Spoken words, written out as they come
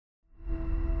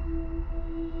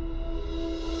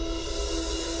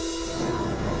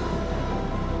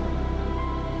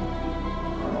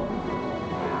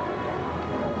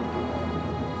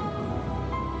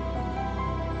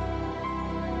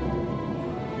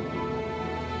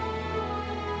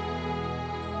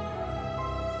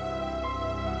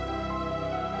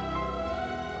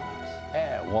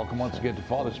Welcome once again to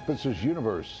Father Spitzer's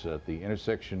Universe at the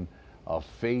intersection of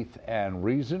faith and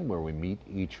reason, where we meet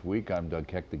each week. I'm Doug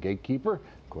Keck, the gatekeeper.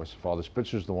 Of course, Father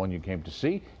Spitzer's the one you came to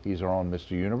see. He's our own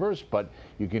Mr. Universe, but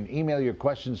you can email your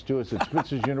questions to us at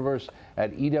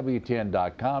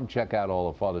spitzer'suniverse@ewtn.com. Check out all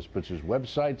of Father Spitzer's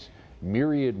websites,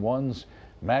 myriad ones,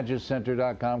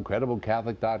 magicenter.com,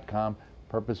 crediblecatholic.com,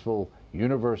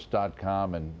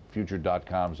 purposefuluniverse.com, and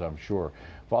future.coms, I'm sure.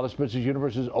 Father Spitzer's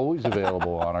Universe is always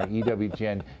available on our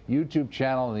EWTN YouTube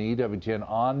channel and the EWTN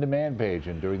On Demand page.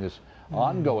 And during this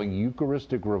ongoing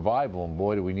Eucharistic revival, and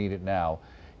boy do we need it now,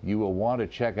 you will want to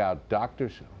check out Dr.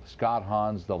 Scott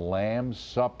Hahn's The Lamb's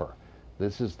Supper.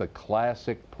 This is the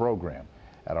classic program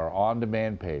at our On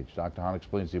Demand page. Dr. Hahn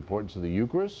explains the importance of the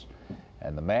Eucharist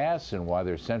and the Mass and why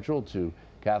they're central to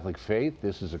Catholic faith.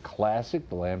 This is a classic,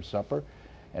 The Lamb's Supper,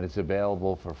 and it's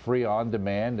available for free on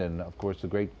demand. And of course, the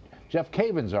great Jeff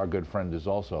Cavins, our good friend, is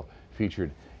also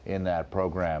featured in that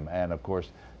program. And of course,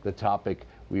 the topic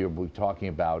we will be talking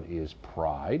about is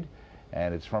pride.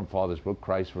 And it's from Father's book,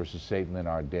 Christ versus Satan in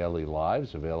Our Daily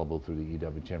Lives, available through the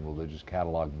EWTN Religious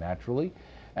Catalog naturally.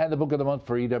 And the book of the month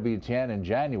for EWTN in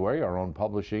January, our own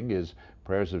publishing, is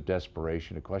Prayers of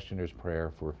Desperation, a questioner's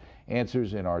prayer for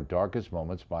answers in our darkest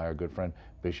moments, by our good friend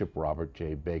Bishop Robert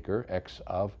J. Baker, ex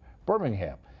of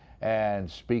Birmingham. And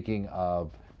speaking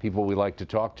of people we like to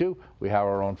talk to, we have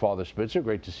our own Father Spitzer.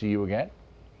 Great to see you again.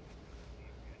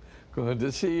 Good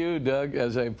to see you, Doug,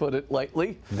 as I put it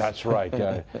lightly. That's right.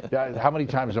 How many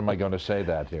times am I going to say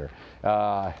that here?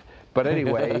 But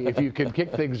anyway, if you can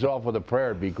kick things off with a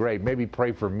prayer, it'd be great. Maybe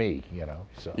pray for me, you know.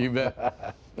 So. You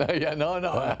bet. Yeah, no.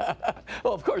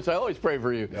 Well, of course, I always pray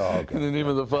for you. Oh, okay. In the name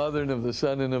of the Father, and of the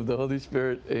Son, and of the Holy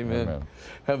Spirit. Amen. Amen.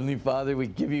 Heavenly Father, we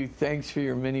give you thanks for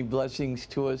your many blessings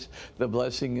to us, the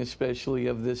blessing especially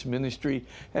of this ministry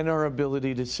and our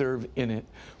ability to serve in it.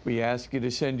 We ask you to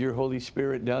send your Holy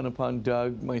Spirit down upon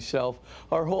Doug, myself,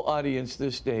 our whole audience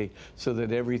this day, so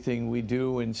that everything we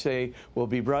do and say will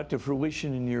be brought to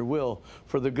fruition in your will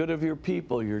for the good of your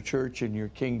people, your church, and your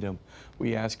kingdom.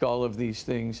 We ask all of these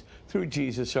things through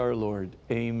Jesus our Lord.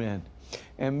 Amen.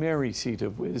 And Mary, seat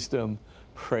of wisdom,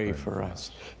 pray for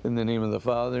us. In the name of the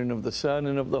Father, and of the Son,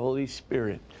 and of the Holy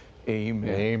Spirit. Amen.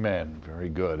 Amen. Very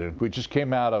good. And we just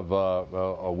came out of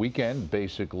a weekend,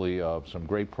 basically, of some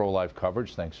great pro-life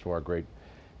coverage, thanks to our great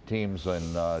teams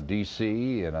in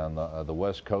D.C. and on the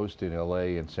West Coast in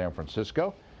L.A. and San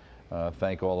Francisco.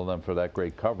 Thank all of them for that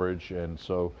great coverage. And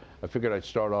so I figured I'd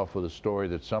start off with a story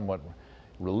that's somewhat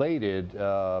related.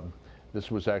 This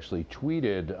was actually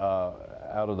tweeted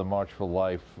out of the March for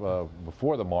Life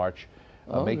before the march,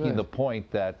 making the point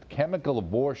that chemical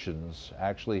abortions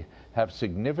actually have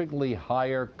significantly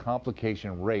higher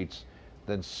complication rates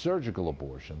than surgical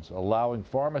abortions. Allowing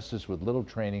pharmacists with little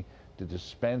training to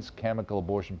dispense chemical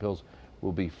abortion pills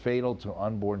will be fatal to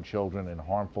unborn children and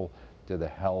harmful to the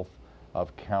health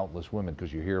of countless women,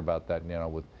 because you hear about that, you know,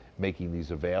 with making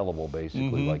these available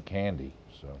basically like candy.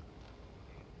 So.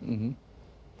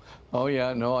 Oh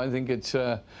yeah, no, I think it's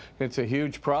a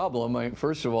huge problem.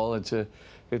 First of all, it's a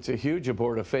huge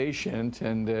abortifacient,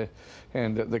 and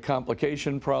the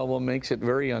complication problem makes it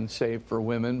very unsafe for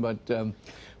women.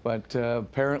 But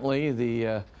apparently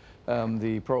the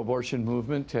pro-abortion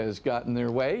movement has gotten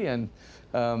their way, and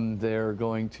they're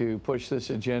going to push this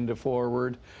agenda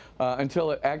forward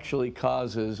until it actually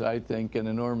causes, I think, an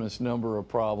enormous number of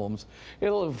problems.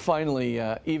 It'll finally,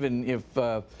 even if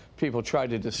people try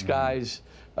to disguise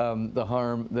the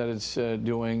harm that it's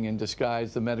doing and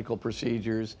disguise the medical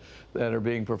procedures that are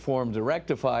being performed to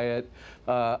rectify it,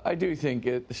 I do think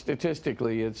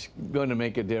statistically it's going to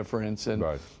make a difference. And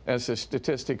as the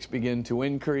statistics begin to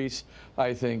increase,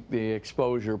 I think the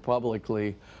exposure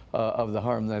publicly of the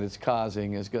harm that it's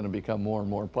causing is going to become more and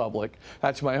more public.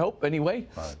 That's my hope anyway.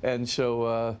 And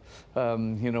so,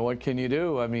 you know, what can you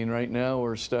do? I mean, right now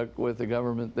we're stuck with a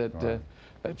government that,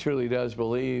 that truly does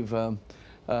believe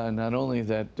not only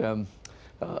that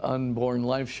unborn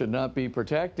life should not be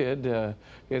protected,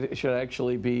 it should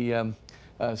actually be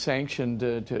sanctioned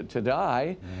to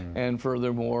die, and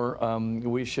furthermore,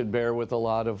 we should bear with a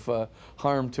lot of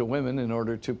harm to women in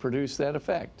order to produce that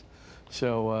effect.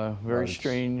 So very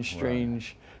strange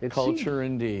culture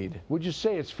indeed. Would you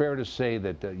say it's fair to say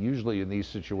that usually in these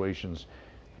situations,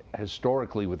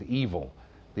 historically with evil,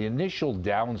 the initial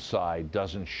downside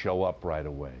doesn't show up right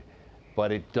away,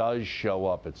 but it does show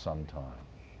up at some time?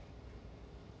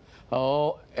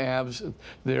 Oh,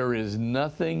 there is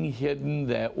nothing hidden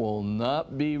that will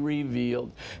not be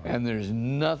revealed, and there's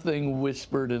nothing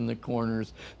whispered in the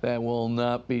corners that will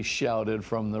not be shouted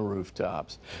from the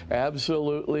rooftops.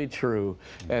 Absolutely true.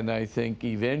 And I think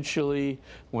eventually,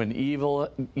 when evil,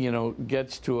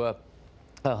 gets to a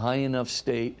high enough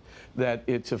state that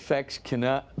its effects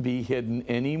cannot be hidden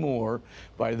anymore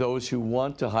by those who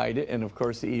want to hide it, and of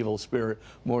course the evil spirit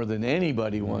more than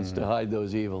anybody wants to hide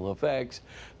those evil effects,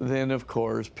 then of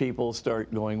course people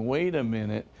start going, wait a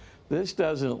minute, this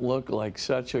doesn't look like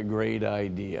such a great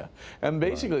idea. And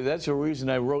basically that's the reason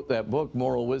I wrote that book,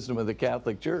 Moral Wisdom of the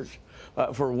Catholic Church.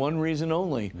 For one reason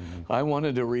only. I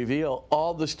wanted to reveal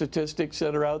all the statistics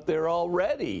that are out there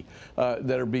already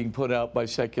that are being put out by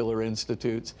secular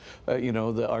institutes,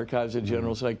 the Archives of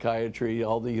General Psychiatry,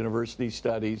 all the university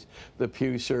studies, the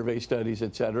Pew Survey studies,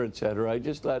 et cetera, et cetera. I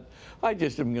just thought, I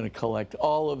just am going to collect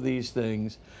all of these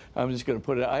things. I'm just going to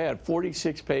put it, I had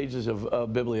 46 pages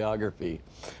of bibliography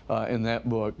in that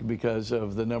book because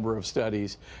of the number of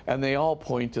studies, and they all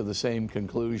point to the same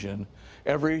conclusion.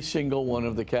 Every single one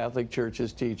of the Catholic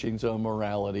Church's teachings on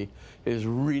morality is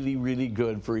really, really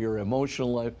good for your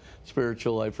emotional life,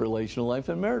 spiritual life, relational life,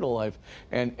 and marital life.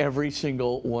 And every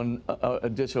single one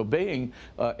disobeying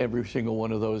every single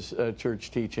one of those church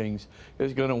teachings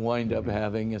is going to wind up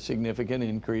having a significant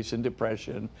increase in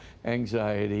depression,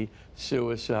 anxiety,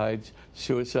 suicides,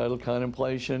 suicidal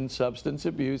contemplation, substance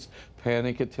abuse,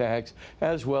 panic attacks,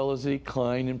 as well as a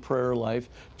decline in prayer life,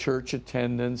 church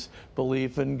attendance,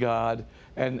 belief in God,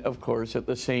 and of course at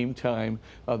the same time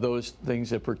those things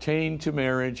that pertain to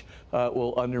marriage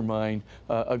will undermine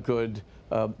a good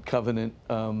covenant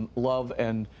love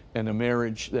and a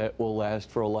marriage that will last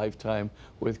for a lifetime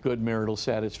with good marital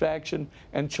satisfaction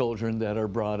and children that are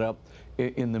brought up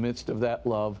in the midst of that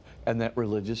love and that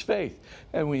religious faith.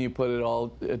 And when you put it all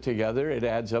together, it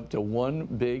adds up to one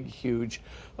big, huge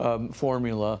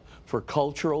formula for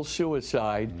cultural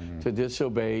suicide to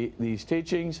disobey these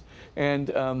teachings, and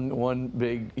one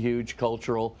big, huge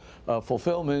cultural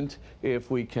fulfillment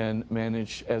if we can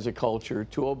manage as a culture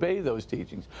to obey those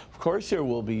teachings. Of course, there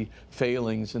will be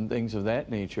failings and things of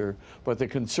that nature, but the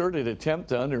concerted attempt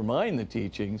to undermine the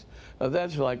teachings,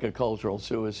 that's like a cultural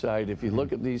suicide if you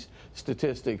look at these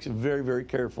statistics very, very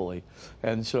carefully.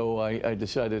 And so I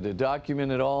decided to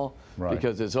document it all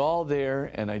because it's all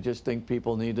there, and I just think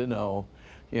people need to know,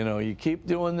 you keep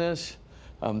doing this,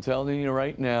 I'm telling you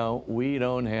right now, we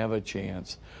don't have a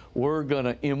chance. We're going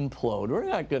to implode. We're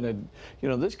not going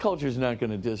to, this culture is not going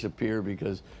to disappear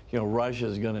because,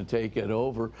 Russia's going to take it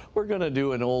over. We're going to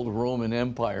do an old Roman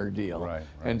Empire deal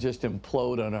and just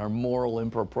implode on our moral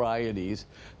improprieties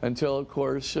until, of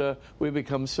course, we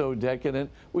become so decadent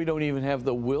we don't even have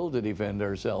the will to defend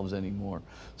ourselves anymore.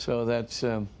 So that's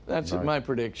my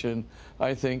prediction.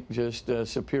 I think just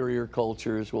superior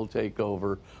cultures will take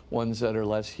over, ones that are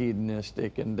less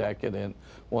hedonistic and decadent,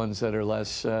 ones that are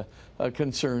less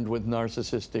concerned with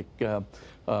narcissistic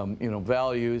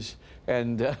values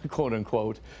and quote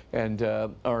unquote, and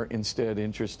are instead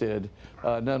interested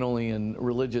not only in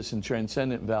religious and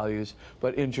transcendent values,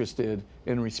 but interested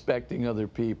in respecting other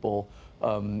people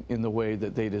in the way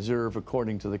that they deserve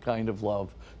according to the kind of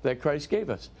love that Christ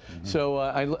gave us. So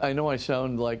I know I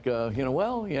sound like,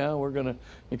 well, yeah, we're going to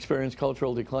experience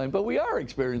cultural decline, but we are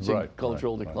experiencing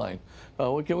cultural decline.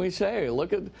 What can we say?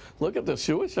 Look at the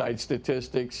suicide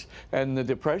statistics and the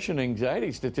depression,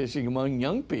 anxiety statistics among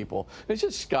young people. It's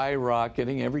just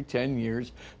skyrocketing every 10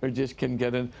 years. They just can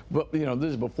get but this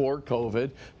is before COVID.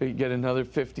 You get another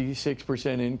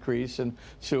 56% increase in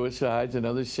suicides,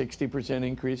 another 60%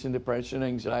 increase in depression,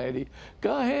 anxiety.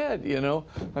 Go ahead,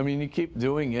 I mean, you keep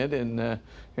doing it, and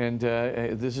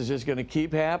this is just going to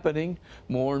keep happening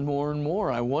more and more and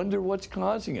more. I wonder what's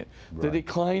causing it. The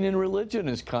decline in religion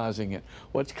is causing it.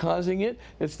 What's causing it?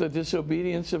 It's the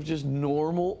disobedience of just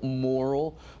normal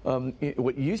moral,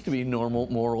 what used to be normal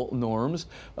moral norms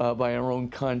by our own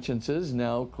consciences.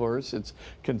 Now, of course, it's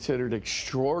considered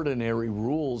extraordinary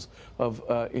rules of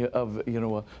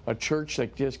a church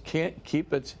that just can't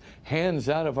keep its hands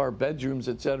out of our bedrooms,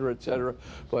 et cetera, et cetera.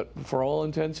 But for all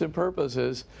intents and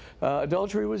purposes,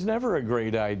 adultery was never a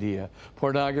great idea.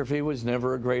 Pornography was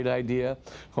never a great idea.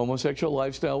 Homosexual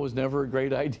lifestyle was never a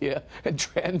great idea. And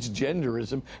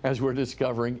transgenderism, as we're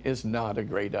discovering, is not a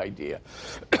great idea,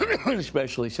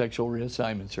 especially sexual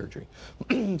reassignment surgery.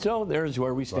 So there's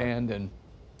where we stand, and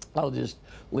I'll just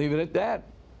leave it at that.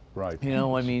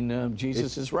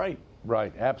 Jesus is right.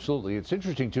 Right, absolutely. It's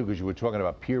interesting, too, because you were talking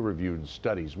about peer-reviewed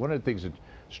studies. One of the things that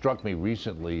struck me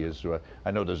recently is,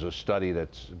 I know there's a study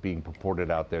that's being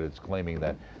purported out there that's claiming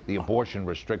that the abortion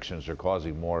restrictions are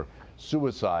causing more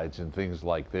suicides and things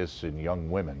like this in young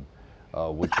women,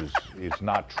 which is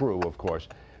not true, of course.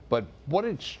 But what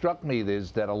it struck me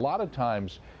is that a lot of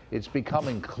times it's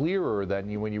becoming clearer that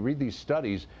when you read these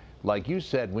studies, like you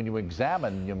said, when you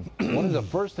examine them, one of the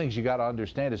first things you got to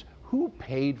understand is who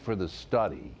paid for the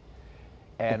study,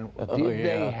 and did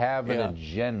they have an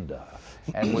agenda,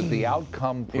 and was the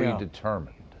outcome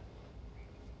predetermined?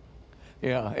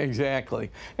 Yeah,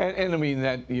 exactly. And I mean,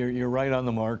 that you're right on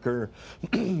the marker.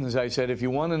 As I said, if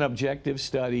you want an objective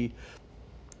study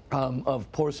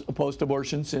of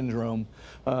post-abortion syndrome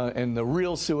and the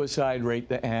real suicide rate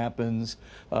that happens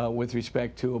with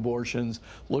respect to abortions,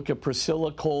 look at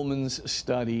Priscilla Coleman's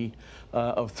study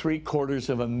of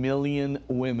 750,000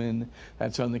 women.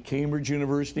 That's on the Cambridge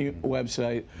University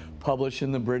website, published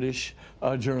in the British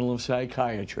Journal of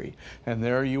Psychiatry. And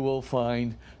there you will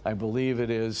find, I believe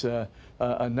it is a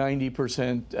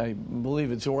 90%, I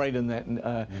believe it's right in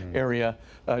that area,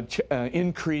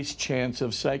 increased chance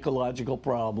of psychological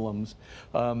problems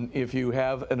if you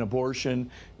have an abortion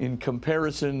in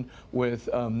comparison with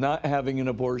not having an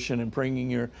abortion and bringing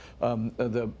your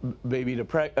the baby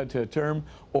to term,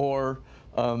 or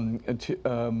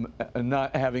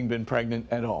not having been pregnant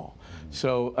at all.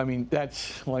 So, I mean,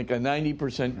 that's like a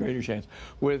 90% greater chance,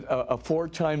 with a 4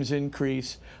 times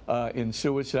increase in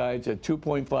suicides, a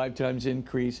 2.5 times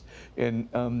increase in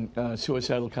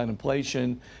suicidal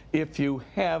contemplation if you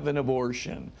have an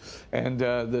abortion. And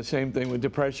the same thing with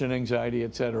depression, anxiety,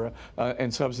 et cetera,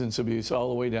 and substance abuse all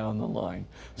the way down the line.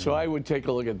 So I would take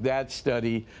a look at that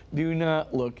study. Do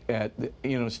not look at,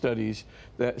 studies,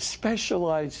 that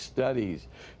specialized studies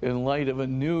in light of a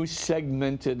new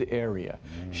segmented area.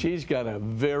 She's got a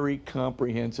very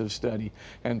comprehensive study,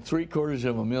 and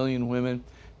 750,000 women.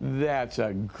 That's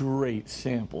a great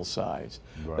sample size.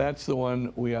 Right. That's the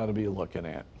one we ought to be looking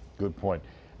at. Good point.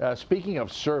 Speaking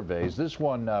of surveys, this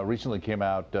one recently came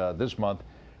out this month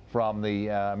from the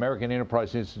American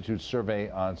Enterprise Institute survey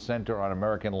on Center on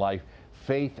American Life,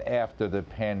 Faith After the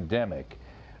Pandemic.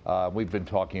 We've been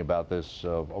talking about this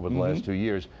over the last 2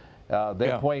 years.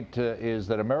 Their point is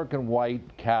that American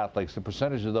white Catholics, the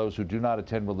percentage of those who do not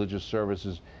attend religious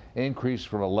services increased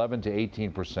from 11 to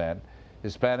 18%.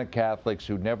 Hispanic Catholics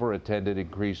who never attended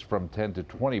increased from 10 to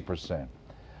 20%.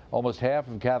 Almost half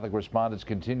of Catholic respondents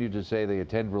continue to say they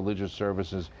attend religious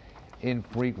services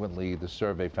infrequently, the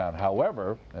survey found.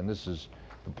 However, and this is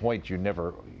the point you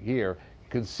never hear,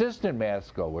 consistent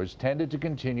Mass goers tended to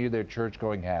continue their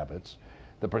church-going habits.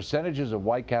 The percentages of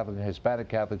white Catholic and Hispanic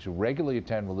Catholics who regularly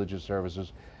attend religious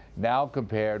services, now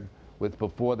compared with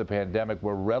before the pandemic,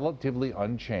 were relatively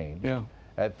unchanged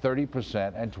at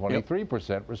 30% and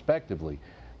 23% respectively.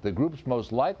 The groups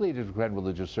most likely to attend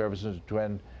religious services to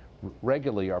attend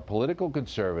regularly are political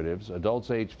conservatives, adults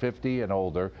aged 50 and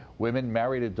older, women,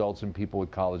 married adults, and people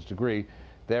with college degree.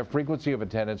 Their frequency of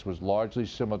attendance was largely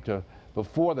similar to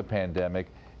before the pandemic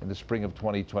in the spring of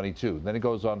 2022. Then it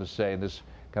goes on to say, and this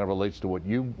kind of relates to what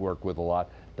you work with a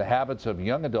lot, the habits of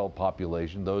young adult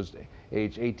population, those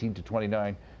aged 18 to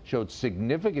 29, showed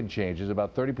significant changes.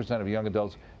 About 30% of young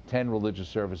adults attend religious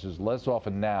services less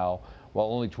often now, while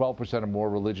only 12% are more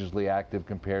religiously active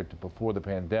compared to before the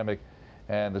pandemic.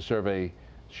 And the survey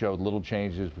showed little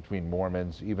changes between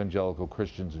Mormons, evangelical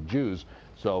Christians, and Jews.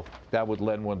 So that would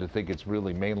lend one to think it's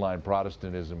really mainline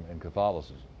Protestantism and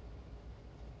Catholicism.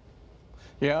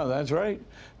 Yeah, that's right.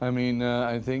 I mean,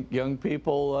 I think young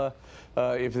people,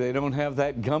 if they don't have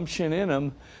that gumption in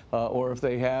them, or if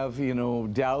they have,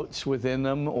 doubts within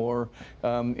them, or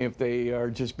if they are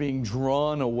just being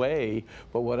drawn away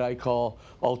by what I call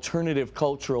alternative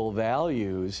cultural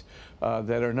values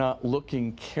that are not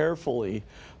looking carefully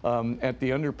at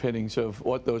the underpinnings of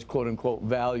what those quote-unquote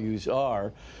values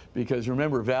are. Because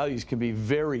remember, values can be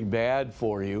very bad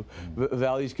for you.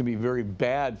 Values can be very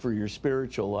bad for your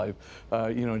spiritual life.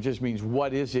 It just means,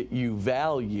 what is it you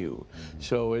value?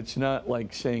 So it's not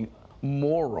like saying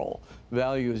moral.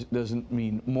 Values doesn't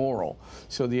mean moral.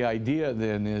 So the idea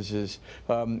then is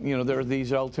there are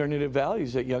these alternative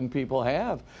values that young people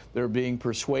have. They're being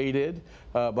persuaded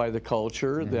by the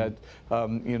culture that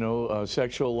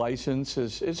sexual license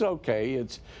is okay.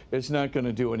 It's not going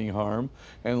to do any harm.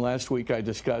 And last week I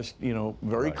discussed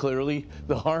very clearly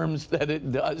the harms that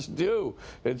it does do.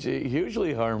 It's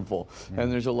hugely harmful.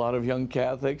 And there's a lot of young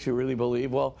Catholics who really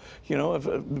believe, well, if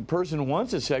a person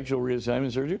wants a sexual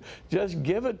reassignment surgery, just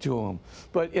give it to them.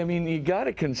 But I mean, you got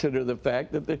to consider the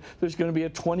fact that there's going to be a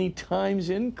 20 times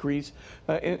increase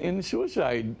in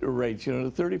suicide rates. You know,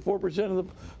 to 34%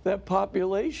 of that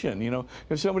population. You know,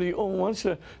 if somebody wants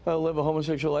to live a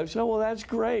homosexual lifestyle, well, that's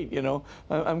great. You know,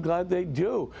 I'm glad they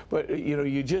do. But you know,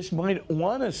 you just might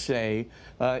want to say,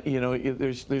 you know,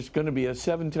 there's going to be a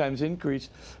 7 times increase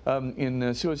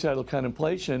in suicidal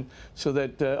contemplation, so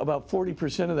that about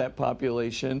 40% of that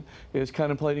population is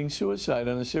contemplating suicide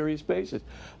on a serious basis.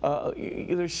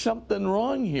 There's something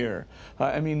wrong here.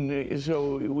 I mean,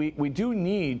 so we do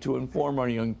need to inform our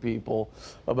young people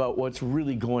about what's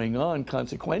really going on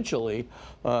consequentially,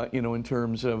 you know, in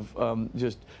terms of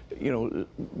just, you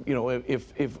know,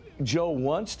 if Joe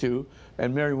wants to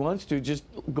and Mary wants to, just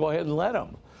go ahead and let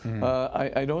them.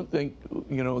 I don't think,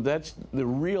 you know, that's the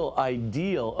real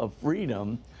ideal of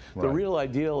freedom. The real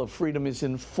ideal of freedom is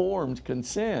informed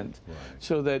consent,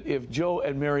 so that if Joe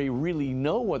and Mary really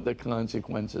know what the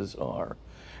consequences are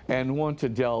and want to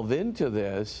delve into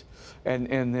this, and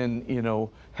then, you know,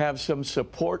 have some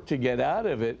support to get out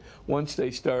of it once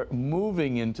they start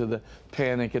moving into the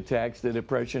panic attacks, the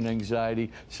depression,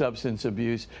 anxiety, substance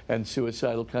abuse, and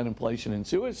suicidal contemplation and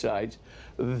suicides,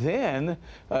 then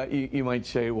you might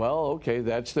say, well, okay,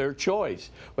 that's their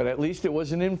choice. But at least it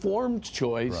was an informed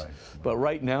choice. But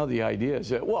right now the idea is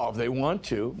that, well, if they want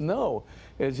to, no.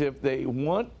 As if they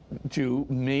want to,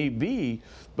 maybe,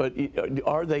 but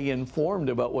are they informed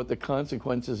about what the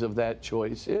consequences of that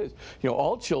choice is? You know,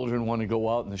 all children want to go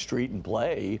out in the street and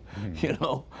play, you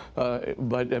know,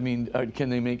 but I mean, can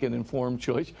they make an informed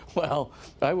choice? Well,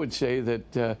 I would say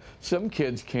that some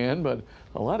kids can, but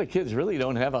a lot of kids really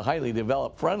don't have a highly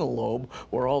developed frontal lobe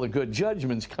where all the good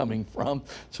judgment's coming from.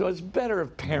 So it's better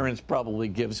if parents probably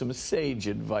give some sage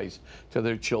advice to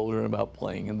their children about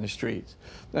playing in the streets.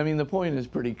 I mean, the point is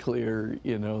pretty clear,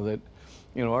 you know, that,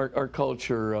 you know, our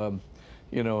culture,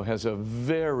 you know, has a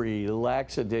very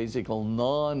lackadaisical,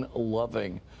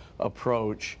 non-loving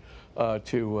approach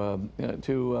to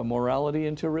morality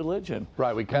and to religion.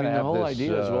 Right. We kind of have the whole this,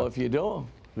 idea is, well, if you don't,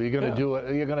 you're going to do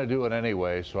it. You're going to do it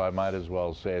anyway. So I might as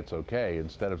well say it's okay,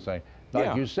 instead of saying,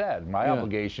 like you said, my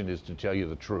obligation is to tell you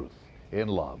the truth in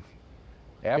love.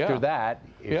 After that,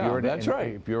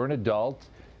 if you're an adult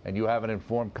and you have an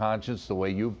informed conscience, the way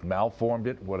you've malformed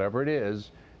it, whatever it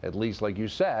is, at least like you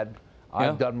said,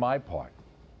 I've done my part.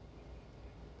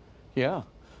 Yeah,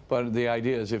 but the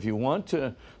idea is, if you want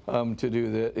to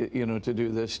do the, you know, to do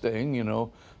this thing, you know,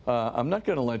 I'm not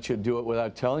going to let you do it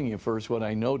without telling you first what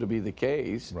I know to be the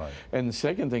case. And the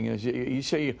second thing is, you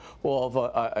say,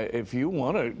 well, if you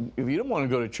don't want to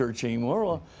go to church anymore,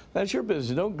 well, that's your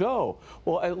business. Don't go.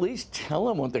 Well, at least tell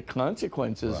them what the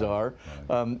consequences are.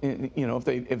 You know,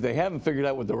 if they haven't figured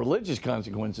out what the religious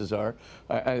consequences are,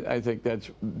 I think that's,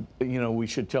 you know, we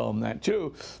should tell them that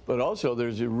too. But also,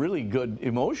 there's a really good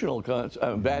emotional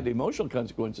bad emotional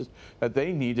consequences that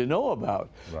they need to know about.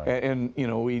 And you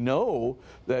know, we know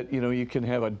that, you know, you can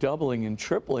have a doubling and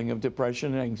tripling of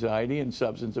depression, anxiety, and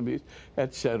substance abuse,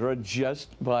 etc.,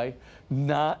 just by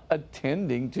not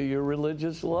attending to your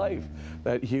religious life.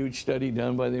 That huge study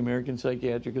done by the American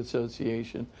Psychiatric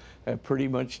Association pretty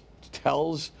much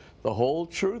tells the whole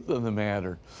truth of the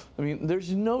matter. I mean,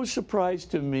 there's no surprise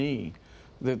to me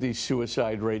that these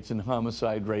suicide rates and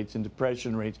homicide rates and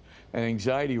depression rates and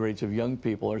anxiety rates of young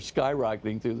people are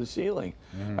skyrocketing through the ceiling.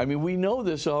 I mean, we know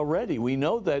this already. We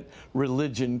know that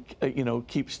religion, you know,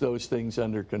 keeps those things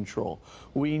under control.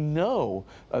 We know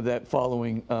that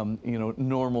following, you know,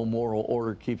 normal moral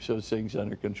order keeps those things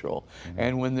under control.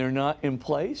 And when they're not in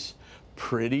place,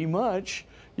 pretty much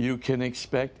you can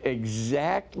expect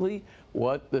exactly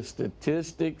what the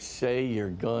statistics say you're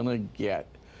gonna get.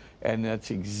 And that's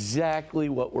exactly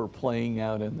what we're playing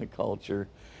out in the culture.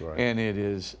 And it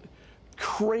is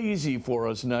crazy for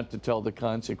us not to tell the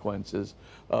consequences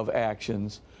of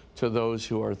actions to those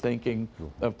who are thinking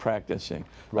of practicing.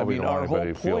 I mean, our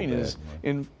whole point is,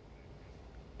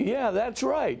 yeah, that's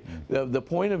right. The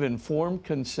point of informed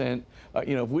consent,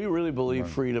 you know, if we really believe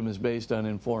freedom is based on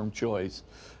informed choice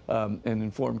and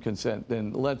informed consent,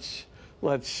 then let's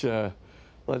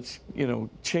you know,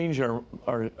 change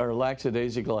our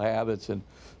lackadaisical habits. And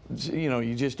you know,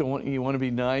 you just don't want, you want to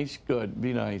be nice, good,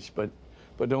 be nice, but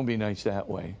don't be nice that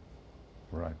way.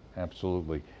 Right,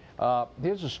 absolutely.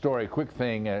 Here's a story, a quick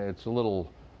thing. It's a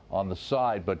little on the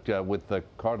side, but with the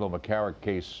Cardinal McCarrick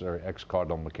case, or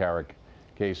ex-Cardinal McCarrick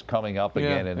case coming up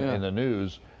again in the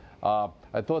news,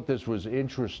 I thought this was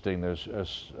interesting. There's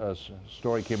a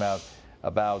story came out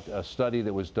about a study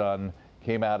that was done,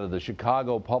 came out of the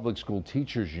Chicago Public School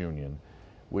Teachers Union,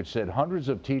 which said hundreds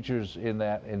of teachers in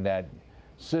that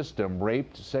system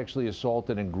raped, sexually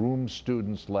assaulted, and groomed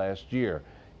students last year.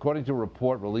 According to a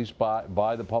report released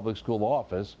by the Public School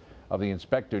Office of the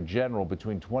Inspector General,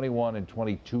 between 21 and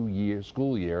 22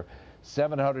 school year,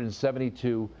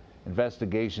 772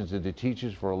 investigations into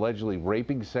teachers for allegedly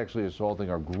raping, sexually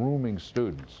assaulting, or grooming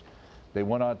students. They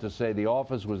went on to say the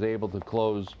office was able to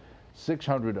close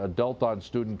 600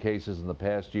 adult-on-student cases in the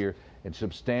past year and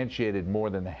substantiated more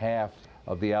than half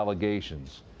of the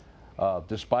allegations,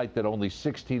 despite that only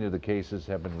 16 of the cases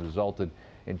have been resulted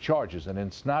in charges. And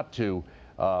it's not to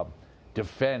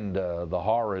defend the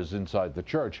horrors inside the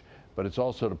church, but it's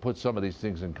also to put some of these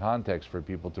things in context for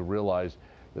people to realize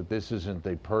that this isn't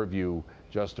a purview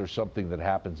just or something that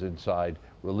happens inside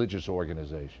religious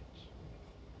organizations.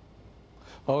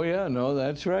 Oh yeah, no,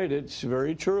 that's right. It's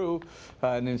very true,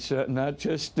 and it's not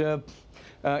just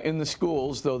in the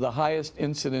schools, though the highest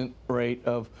incident rate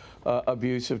of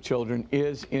abuse of children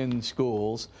is in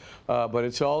schools, but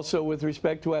it's also with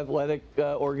respect to athletic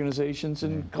organizations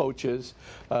and coaches.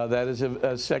 That is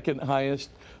a second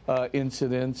highest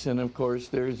incidence, and of course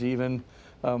there's even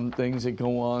things that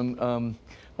go on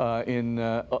in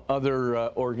other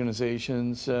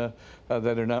organizations that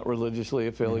are not religiously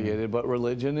affiliated, but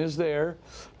religion is there,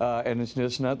 and it's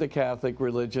just not the Catholic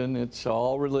religion. It's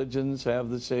all religions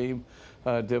have the same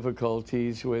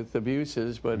difficulties with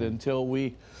abuses, but until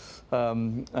we, I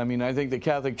mean, I think the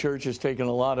Catholic Church has taken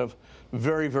a lot of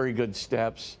very, very good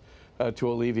steps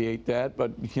to alleviate that,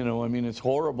 but you know, I mean, it's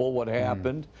horrible what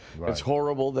happened. Right. It's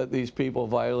horrible that these people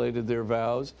violated their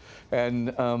vows,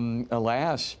 and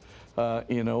alas, I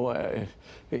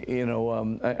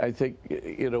think,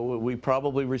 we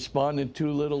probably responded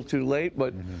too little too late,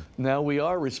 but now we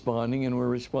are responding, and we're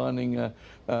responding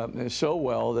so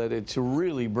well that it's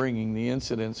really bringing the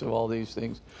incidence of all these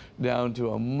things down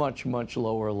to a much, much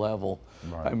lower level.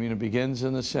 Right. I mean, it begins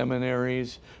in the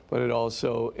seminaries, but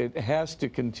it has to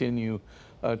continue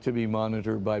to be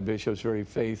monitored by bishops very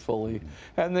faithfully,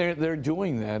 and they're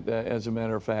doing that. As a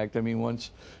matter of fact, I mean,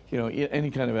 once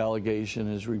any kind of allegation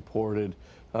is reported,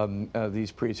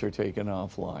 these priests are taken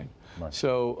offline. Right.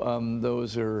 So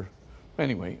those are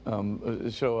anyway.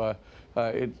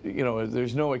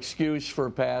 There's no excuse for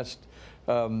past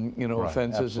right.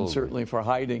 offenses, absolutely. And certainly for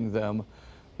hiding them,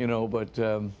 but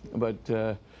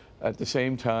at the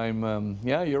same time,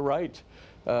 yeah, you're right.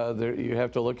 You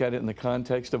have to look at it in the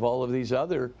context of all of these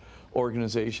other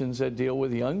organizations that deal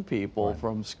with young people, right.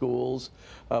 from schools,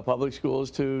 public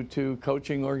schools, to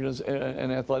coaching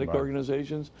and athletic right.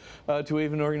 organizations, to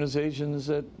even organizations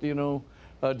that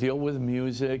deal with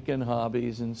music and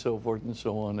hobbies and so forth and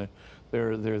so on.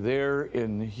 They're there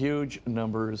in huge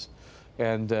numbers,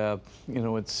 and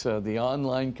it's the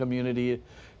online community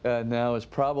now is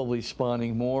probably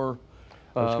spawning more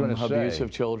abuse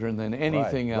of children than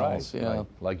anything right, else. Right. Yeah.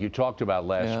 Like you talked about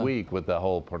last week with the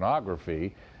whole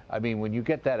pornography. I mean, when you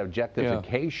get that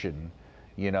objectification,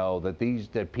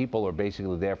 that people are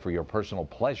basically there for your personal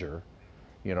pleasure,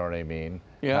 you know what I mean?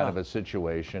 Yeah. Kind of a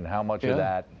situation. How much of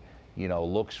that,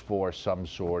 looks for some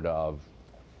sort of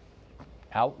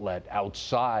outlet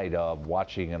outside of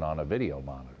watching it on a video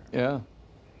monitor? Yeah.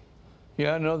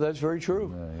 Yeah, no, that's very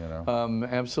true.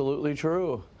 Absolutely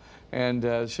true.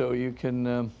 And so you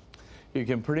can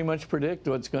pretty much predict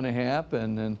what's going to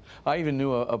happen. And I even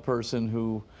knew a person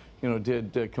who,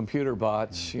 did computer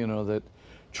bots, that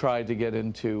tried to get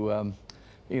into,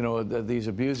 these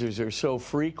abusers are so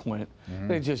frequent.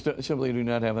 They just simply do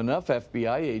not have enough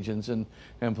FBI agents and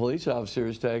police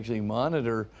officers to actually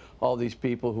monitor all these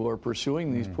people who are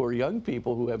pursuing these poor young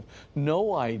people who have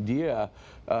no idea,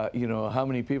 how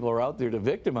many people are out there to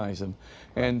victimize them.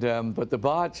 And but the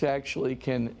bots actually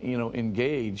can,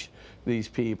 engage these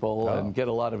people and get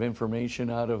a lot of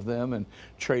information out of them and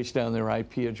trace down their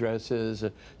IP addresses.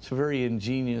 It's a very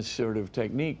ingenious sort of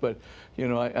technique. But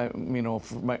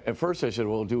at first I said,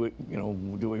 well, do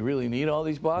we really need all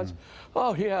these bots?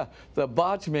 Oh yeah, the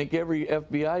bots make every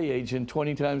FBI agent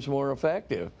 20 times more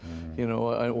effective.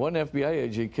 One FBI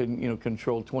agent can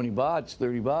control 20 bots,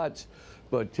 30 bots,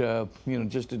 but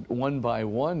just one by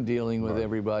one dealing with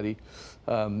everybody,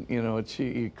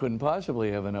 you couldn't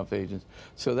possibly have enough agents.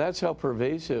 So that's how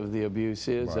pervasive the abuse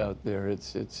is out there.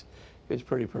 It's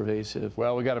pretty pervasive.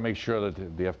 Well, we got to make sure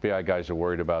that the FBI guys are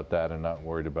worried about that and not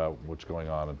worried about what's going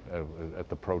on at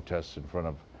the protests in front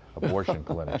of abortion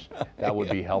clinics. That would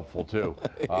be helpful too.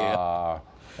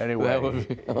 Anyway, that would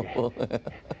be helpful.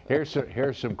 here's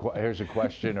a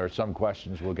question, or some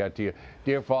questions we'll get to you.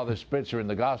 Dear Father Spitzer, in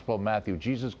the Gospel of Matthew,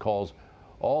 Jesus calls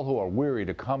all who are weary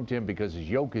to come to him because his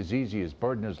yoke is easy, his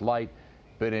burden is light.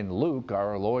 But in Luke,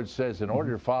 our Lord says, in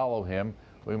order to follow him,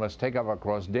 we must take up our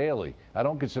cross daily. I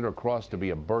don't consider a cross to be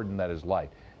a burden that is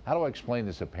light. How do I explain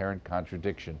this apparent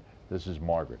contradiction? This is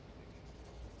Margaret.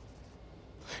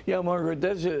 Yeah, Margaret,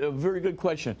 that's a very good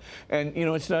question. And,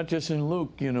 it's not just in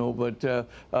Luke, but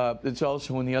it's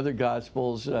also in the other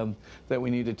Gospels that we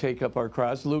need to take up our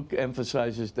cross. Luke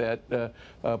emphasizes that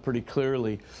pretty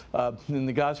clearly. In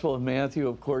the Gospel of Matthew,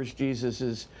 of course, Jesus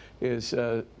is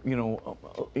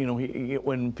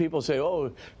when people say,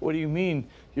 oh, what do you mean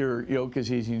your yoke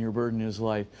is easy and your burden is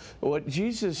light? What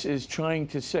Jesus is trying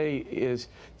to say is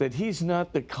that he's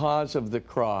not the cause of the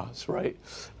cross, right?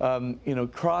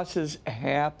 Crosses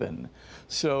happen.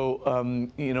 So,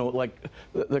 like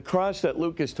the cross that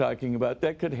Luke is talking about,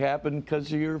 that could happen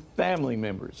because of your family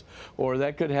members, or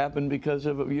that could happen because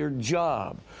of your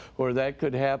job, or that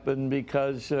could happen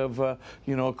because of, a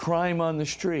crime on the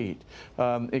street.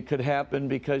 It could happen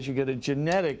because you get a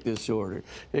genetic disorder.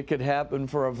 It could happen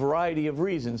for a variety of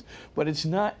reasons, but it's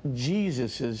not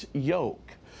Jesus's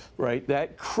yoke, right?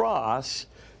 That cross,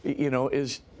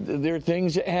 there are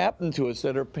things that happen to us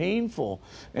that are painful.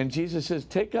 And Jesus says,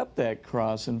 take up that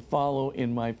cross and follow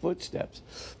in my footsteps.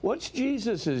 What's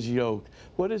Jesus's yoke?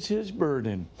 What is his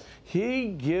burden? He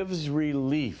gives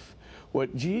relief.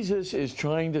 What Jesus is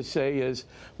trying to say is,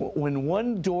 when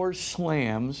one door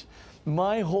slams,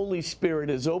 my Holy Spirit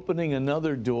is opening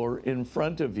another door in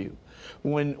front of you.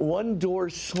 When one door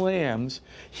slams,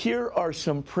 here are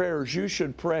some prayers you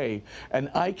should pray, and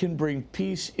I can bring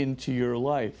peace into your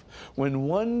life. When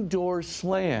one door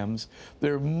slams,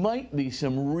 there might be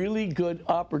some really good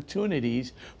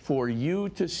opportunities for you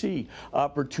to see.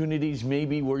 Opportunities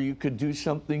maybe where you could do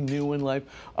something new in life.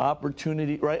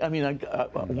 Opportunity, right? I mean,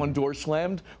 one door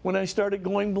slammed when I started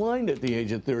going blind at the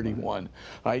age of 31.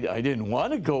 I didn't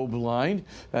want to go blind,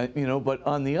 but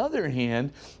on the other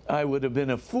hand, I would have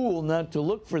been a fool not to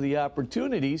look for the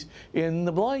opportunities in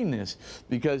the blindness,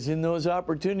 because in those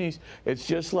opportunities, it's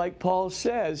just like Paul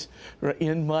says,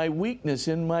 in my weakness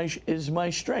is my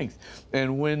strength.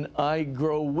 And when I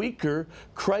grow weaker,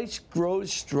 Christ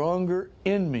grows stronger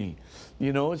in me.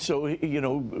 So,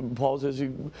 Paul says,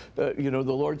 the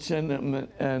Lord sent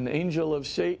an angel of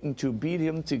Satan to beat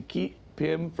him, to keep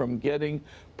him from getting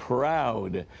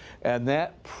proud. And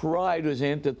that pride was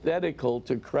antithetical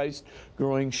to Christ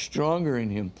growing stronger in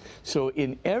him. So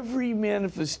in every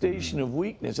manifestation of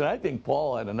weakness, and I think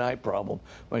Paul had an eye problem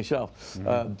myself,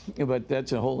 but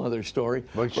that's a whole other story.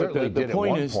 Well, he certainly did at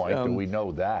one point, and we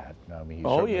know that. I mean,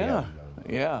 yeah.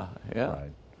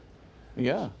 Right.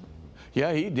 Yeah.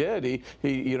 Yeah, he did.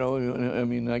 He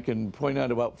I can point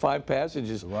out about 5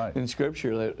 passages in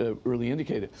Scripture that really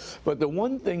indicate it. But the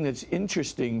one thing that's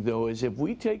interesting, though, is if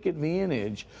we take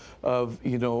advantage of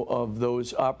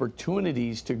those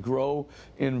opportunities to grow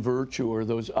in virtue, or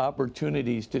those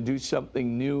opportunities to do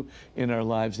something new in our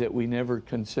lives that we never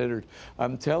considered.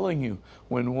 I'm telling you,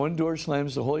 when one door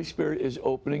slams, the Holy Spirit is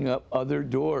opening up other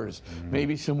doors,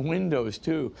 maybe some windows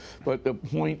too. But the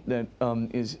point that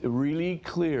is really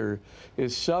clear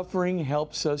is suffering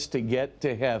helps us to get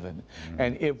to heaven.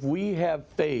 And if we have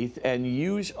faith and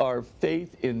use our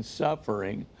faith in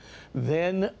suffering,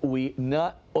 then we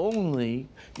not only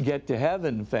get to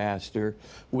heaven faster,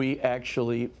 we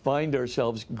actually find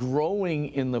ourselves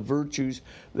growing in the virtues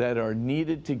that are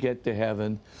needed to get to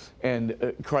heaven.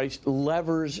 And Christ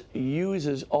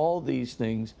uses all these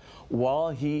things while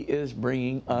he is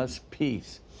bringing us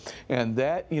peace. And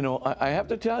that, I have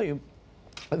to tell you,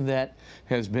 that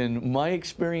has been my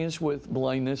experience with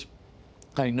blindness.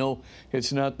 I know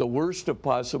it's not the worst of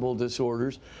possible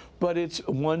disorders, but it's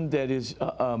one that is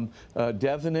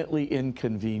definitely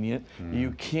inconvenient. You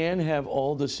can have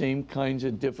all the same kinds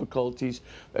of difficulties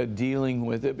dealing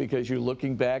with it, because you're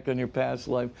looking back on your past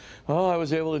life. Oh, I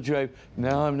was able to drive.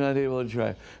 Now I'm not able to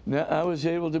drive. Now I was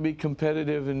able to be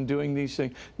competitive in doing these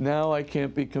things. Now I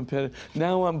can't be competitive.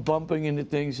 Now I'm bumping into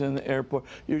things in the airport.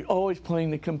 You're always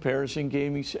playing the comparison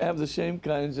game. You have the same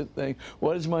kinds of things.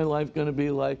 What is my life going to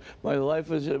be like? My life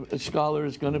as a scholar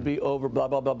is going to be over, blah,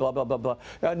 blah, blah, blah, blah, blah, blah.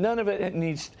 None of it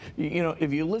needs,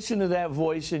 if you listen to that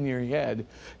voice in your head,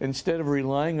 instead of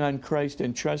relying on Christ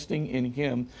and trusting in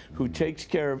him who takes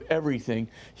care of everything,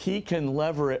 he can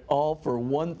lever it all for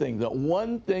one thing, the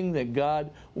one thing that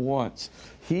God wants.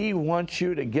 He wants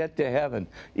you to get to heaven,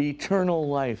 eternal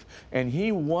life, and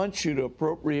he wants you to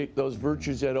appropriate those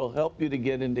virtues that will help you to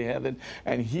get into heaven,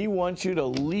 and he wants you to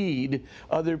lead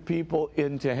other people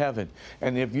into heaven.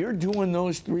 And if you're doing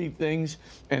those 3 things,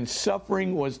 and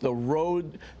suffering was the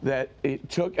road that it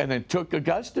took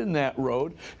Augustine that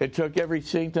road. It took every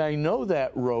saint I know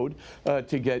that road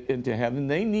to get into heaven.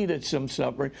 They needed some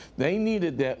suffering. They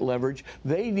needed that leverage.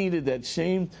 They needed that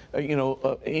same,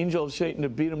 angel of Satan to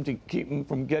beat them, to keep them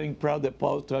from getting proud that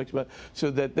Paul talks about,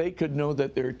 so that they could know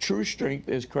that their true strength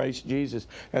is Christ Jesus.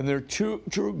 And their true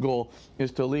goal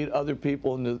is to lead other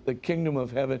people into the kingdom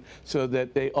of heaven so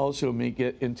that they also may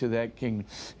get into that kingdom.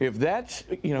 If that's,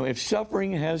 if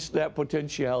suffering has that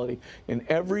potentiality in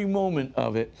every moment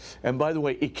of it, and by the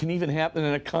way, it can even happen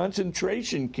in a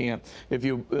concentration camp. If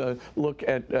you look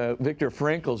at Viktor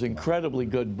Frankl's incredibly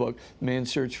good book,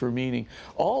 Man's Search for Meaning,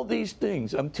 all these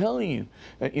things, I'm telling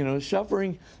you,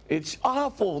 suffering, it's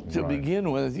awful to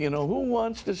begin with. Who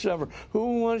wants to suffer?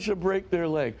 Who wants to break their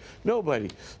leg? Nobody.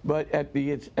 But at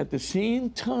the same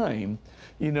time,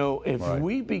 if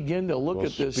we begin to look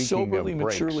at this soberly,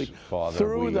 maturely, Father,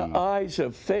 through the eyes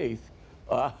of faith,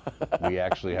 we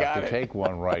actually have to take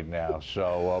one right now.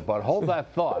 So, but hold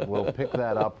that thought. We'll pick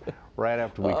that up right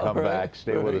after we come back.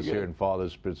 Stay with us here in Father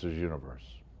Spitzer's Universe.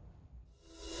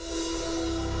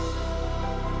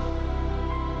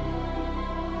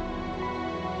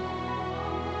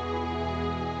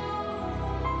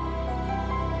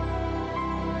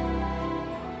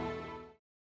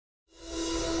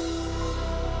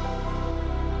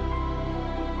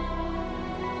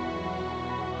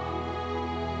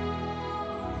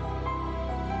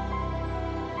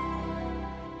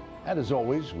 And as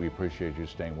always, we appreciate you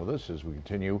staying with us as we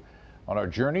continue on our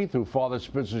journey through Father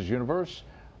Spitzer's Universe.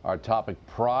 Our topic,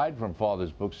 Pride, from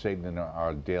Father's book, Satan in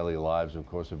Our Daily Lives, of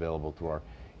course, available through our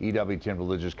EWTN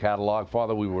Religious Catalog.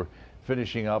 Father, we were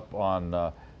finishing up on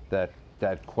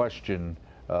that question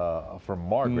from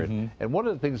Margaret. And one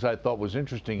of the things I thought was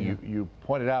interesting, you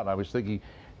pointed out, and I was thinking,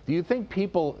 do you think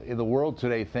people in the world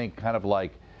today think kind of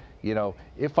like,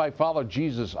 if I follow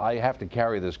Jesus, I have to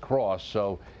carry this cross,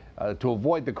 so to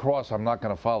avoid the cross, I'm not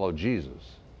going to follow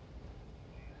Jesus?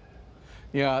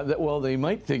 Yeah, well, they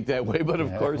might think that way, but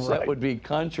of course that would be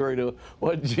contrary to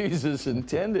what Jesus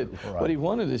intended. What he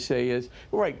wanted to say is,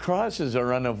 crosses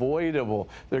are unavoidable.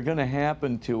 They're going to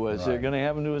happen to us. They're going to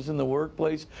happen to us in the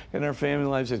workplace, in our family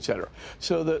lives, etc.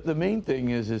 So the main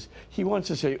thing is he wants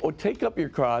to say, take up your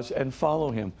cross and follow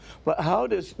him. But how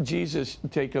does Jesus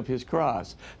take up his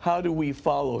cross? How do we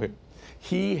follow him?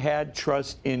 He had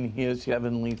trust in his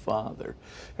heavenly Father.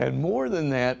 And more than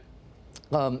that,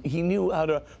 he knew how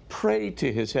to pray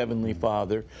to his heavenly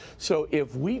Father. So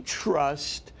if we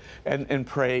trust and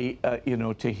pray,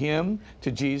 to him,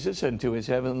 to Jesus, and to his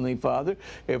heavenly Father,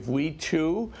 if we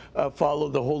too follow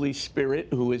the Holy Spirit,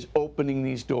 who is opening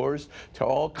these doors to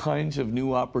all kinds of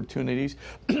new opportunities,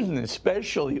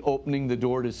 especially opening the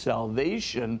door to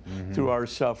salvation through our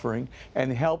suffering,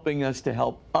 and helping us to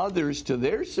help others to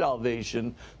their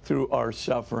salvation through our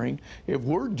suffering, if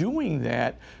we're doing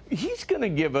that, he's going to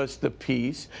give us the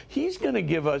peace. He's going to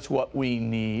give us what we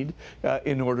need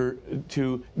in order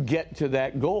to get to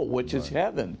that goal, which is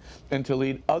heaven, and to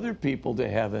lead other people to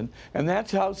heaven. And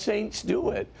that's how saints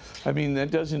do it. I mean, that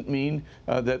doesn't mean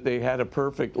that they had a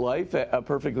perfect life, a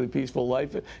perfectly peaceful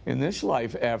life in this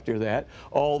life after that.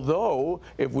 Although,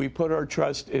 if we put our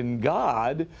trust in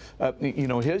God,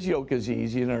 his yoke is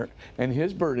easy and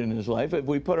his burden is life. If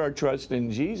we put our trust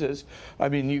in Jesus, I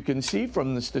mean, you can see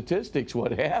from the statistics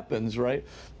what happens, right?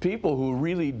 People who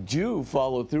really do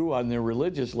follow through on their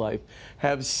religious life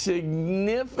have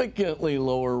significantly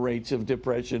lower rates of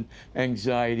depression,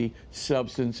 anxiety,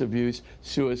 substance abuse,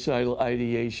 suicidal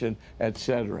ideation,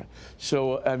 etc.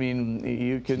 So, I mean,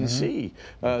 you can see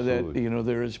that,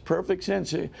 there is perfect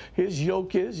sense. His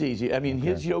yoke is easy. I mean,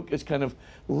 his yoke is kind of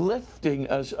lifting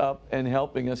us up and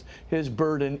helping us. His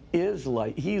burden is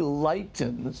light. He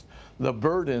lightens the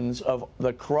burdens of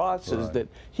the crosses that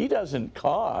he doesn't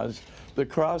cause, the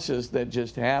crosses that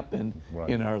just happen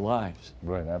in our lives.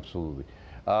 Right, absolutely.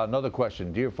 Another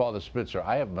question. Dear Father Spitzer,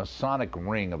 I have a Masonic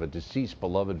ring of a deceased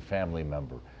beloved family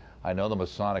member. I know the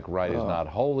Masonic rite is not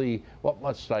holy. What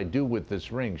must I do with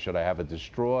this ring? Should I have it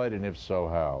destroyed, and if so,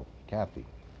 how? Kathy.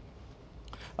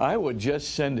 I would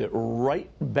just send it right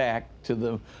back to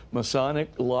the Masonic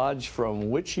lodge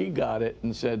from which he got it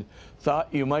and said, thought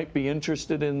you might be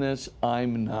interested in this,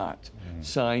 I'm not.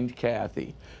 Signed,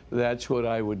 Kathy. That's what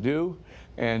I would do.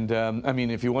 And, I mean,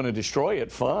 if you want to destroy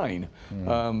it, fine.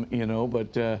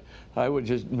 But I would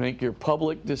just make your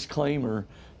public disclaimer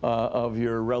of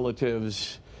your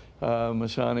relatives'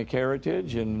 Masonic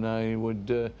heritage, and I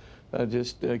would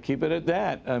just keep it at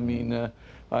that. I mean,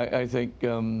 I think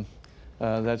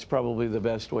that's probably the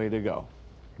best way to go.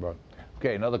 Right.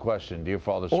 Okay, another question. Dear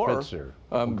Father Spitzer.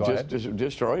 Or just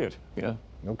destroy it, yeah.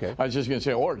 Okay. I was just going to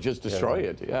say, or just destroy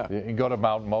it. Yeah. You can go to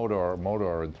Mount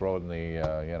Modor and throw it in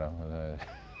the, you know.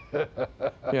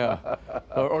 Yeah,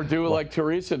 or do like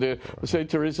Teresa did. Say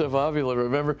Teresa of Avila.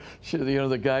 Remember, she, you know,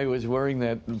 the guy who was wearing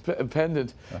that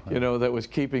pendant, you know, that was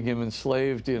keeping him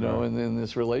enslaved, you know, and in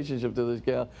this relationship to this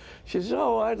gal. She says,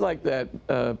 "Oh, I'd like that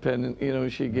pendant." You know,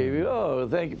 she gave you. "Oh,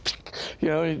 thank you." You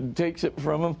know, he takes it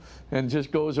from him and just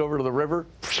goes over to the river,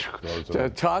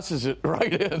 tosses it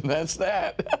right in. That's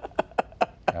that.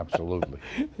 Absolutely.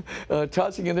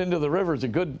 Tossing it into the river is a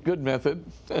good method.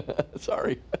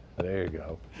 Sorry. There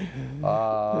you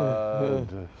go.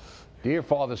 Dear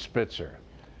Father Spitzer,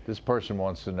 this person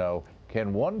wants to know,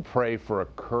 can one pray for a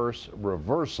curse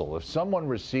reversal? If someone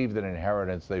received an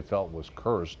inheritance they felt was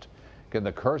cursed, can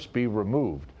the curse be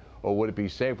removed? Or would it be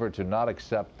safer to not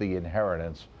accept the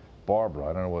inheritance? Barbara,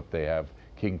 I don't know what they have,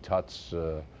 King Tut's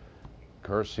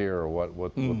curse here, or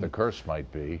what the curse might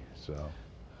be. So.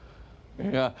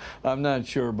 Yeah, I'm not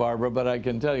sure, Barbara, but I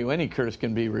can tell you any curse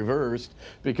can be reversed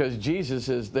because Jesus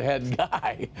is the head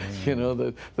guy. You know,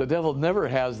 the devil never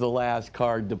has the last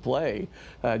card to play.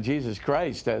 Jesus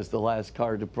Christ has the last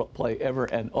card to play ever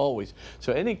and always.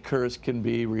 So any curse can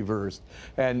be reversed.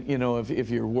 And, you know, if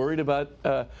you're worried about,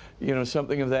 you know,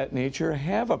 something of that nature,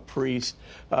 have a priest.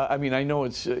 I mean, I know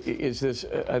is this,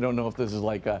 I don't know if this is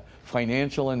like a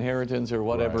financial inheritance or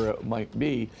whatever it might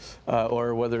be,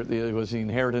 or whether it was the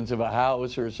inheritance of a house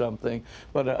or something,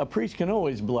 but a priest can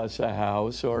always bless a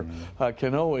house, or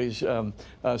can always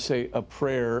say a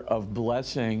prayer of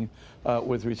blessing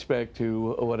with respect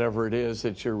to whatever it is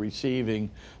that you're receiving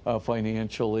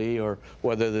financially, or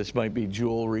whether this might be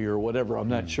jewelry or whatever. I'm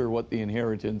not sure what the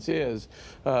inheritance is,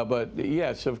 but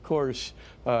yes, of course,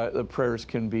 the prayers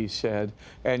can be said,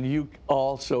 and you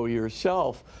also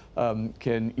yourself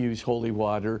can use holy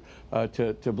water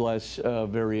to bless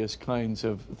various kinds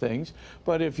of things.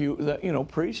 But if you know,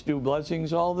 priests do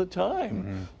blessings all the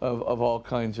time of all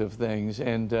kinds of things,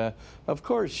 and of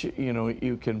course, you know,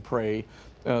 you can pray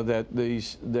that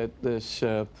this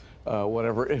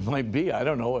whatever it might be, I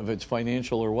don't know if it's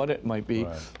financial or what it might be,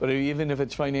 but even if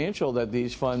it's financial, that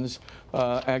these funds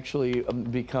actually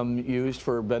become used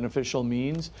for beneficial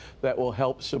means that will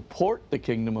help support the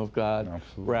kingdom of God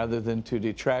rather than to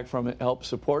detract from it, help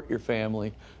support your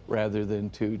family rather than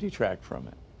to detract from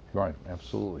it. Right,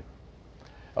 absolutely.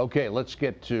 Okay, let's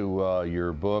get to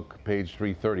your book, page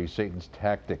 330, Satan's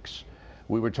Tactics.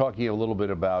 We were talking a little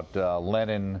bit about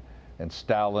Lenin and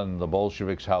Stalin, the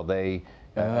Bolsheviks, how they,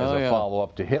 as a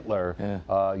follow-up to Hitler,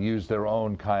 used their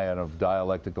own kind of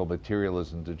dialectical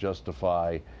materialism to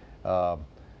justify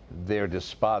their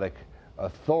despotic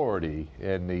authority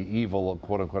and the evil,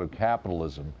 quote-unquote,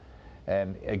 capitalism.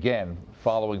 And again,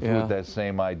 following through with that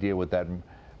same idea, with that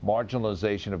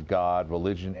marginalization of God,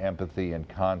 religion, empathy, and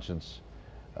conscience,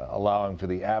 allowing for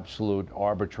the absolute,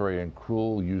 arbitrary, and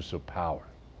cruel use of power.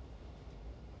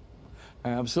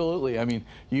 Absolutely. I mean,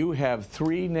 you have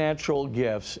three natural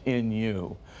gifts in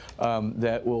you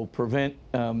that will prevent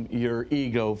your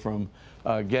ego from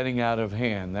getting out of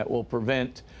hand, that will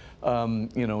prevent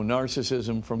you know,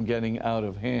 narcissism from getting out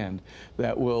of hand,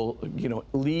 that will, you know,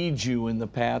 lead you in the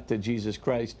path to Jesus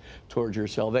Christ towards your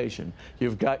salvation.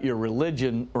 You've got your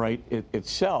religion, right,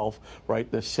 itself, right,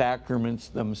 the sacraments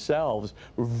themselves,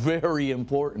 very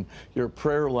important, your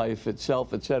prayer life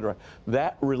itself, etc.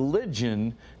 That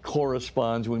religion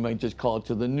corresponds, we might just call it,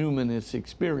 to the numinous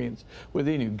experience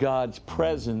within you, God's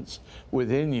presence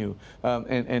within you.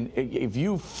 And if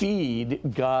you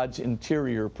feed God's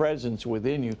interior presence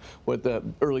within you, what the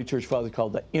early church fathers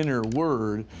called the inner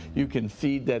word, you can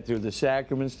feed that through the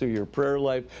sacraments, through your prayer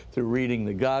life, through reading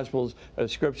the Gospels,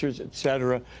 scriptures,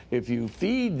 etc. If you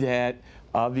feed that,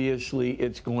 obviously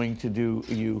it's going to do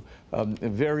you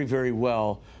very, very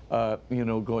well, you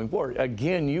know, going forward.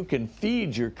 Again, you can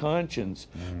feed your conscience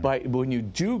by, when you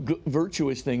do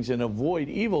virtuous things and avoid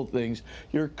evil things,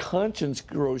 your conscience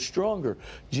grows stronger,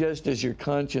 just as your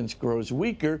conscience grows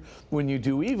weaker when you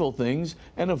do evil things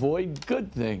and avoid good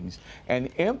things. And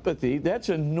empathy, that's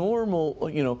a normal,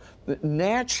 you know,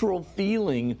 natural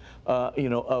feeling, you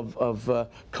know, of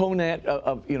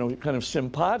you know, kind of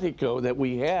simpatico that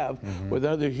we have with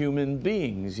other human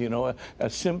beings, you know, a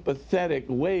sympathetic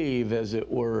wave, as it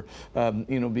were,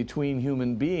 or between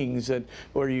human beings, that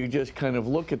where you just kind of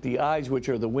look at the eyes, which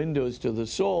are the windows to the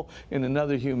soul in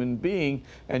another human being,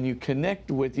 and you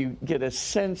connect with, you get a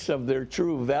sense of their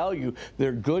true value,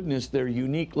 their goodness, their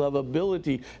unique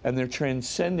lovability, and their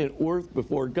transcendent worth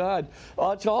before God.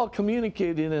 It's all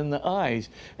communicated in the eyes,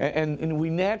 and we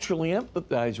naturally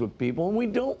empathize with people, and we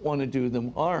don't want to do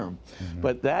them harm.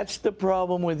 But that's the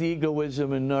problem with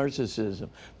egoism and narcissism,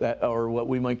 or what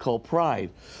we might call pride.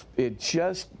 It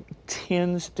just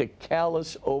tends to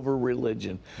callous over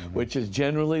religion, which is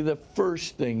generally the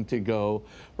first thing to go,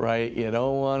 right? You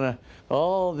don't want to,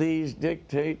 all these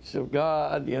dictates of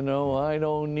God, I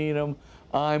don't need them.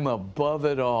 I'm above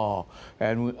it all.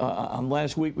 And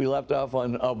last week we left off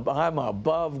on I'm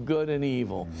above good and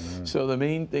evil. So the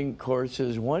main thing, of course,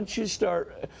 is once you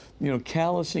start,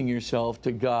 callousing yourself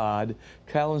to God,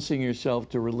 callousing yourself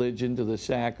to religion, to the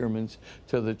sacraments,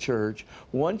 to the church,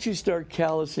 once you start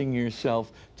callousing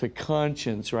yourself to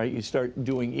conscience, right? You start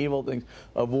doing evil things,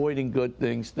 avoiding good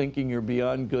things, thinking you're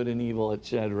beyond good and evil,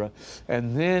 etc.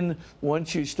 And then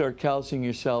once you start callousing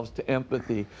yourselves to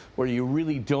empathy, where you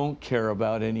really don't care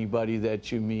about anybody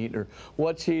that you meet, or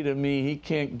what's he to me? He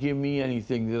can't give me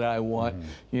anything that I want.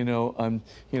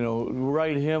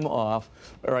 Write him off.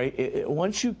 All right.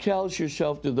 Once you callous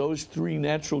yourself to those three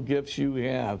natural gifts you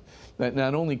have, that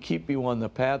not only keep you on the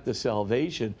path to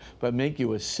salvation, but make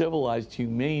you a civilized,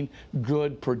 humane,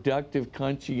 good, productive,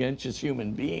 conscientious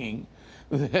human being,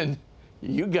 then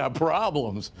you got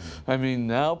problems. I mean,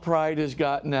 now pride has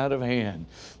gotten out of hand,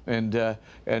 and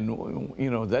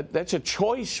that's a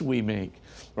choice we make,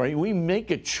 right? We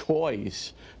make a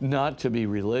choice not to be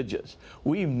religious.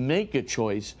 We make a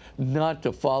choice not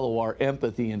to follow our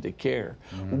empathy and to care.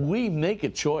 We make a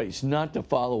choice not to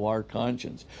follow our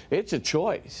conscience. It's a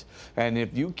choice, and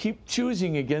if you keep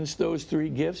choosing against those three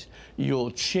gifts,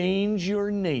 you'll change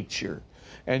your nature.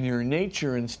 And your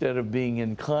nature, instead of being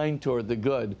inclined toward the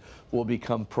good, will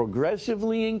become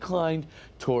progressively inclined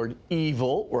toward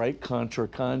evil, right, contra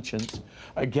conscience,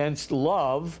 against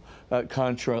love,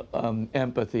 contra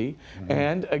empathy,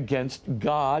 and against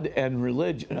God and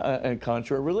religion, and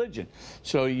contra religion.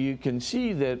 So you can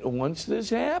see that once this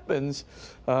happens,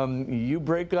 you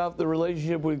break off the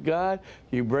relationship with God,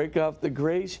 you break off the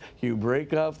grace, you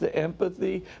break off the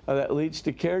empathy that leads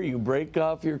to care, you break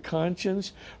off your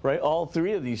conscience, right? All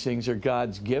three of these things are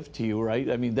God's gift to you, right?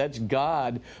 I mean, that's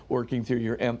God working through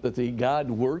your empathy,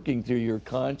 God working through your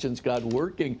conscience, God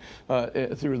working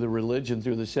through the religion,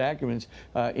 through the sacraments,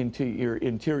 into your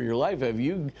interior life. Have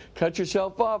you cut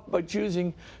yourself off by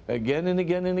choosing again and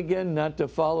again and again not to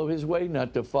follow his way,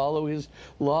 not to follow his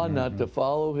law, not to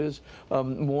follow his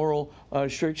moral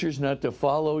strictures, not to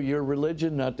follow your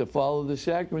religion, not to follow the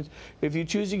sacraments? If you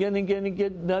choose again and again and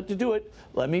again not to do it,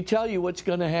 let me tell you what's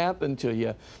going to happen to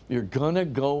you. You're going to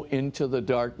go into the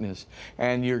darkness,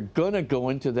 and you're going to go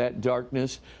into that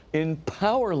darkness in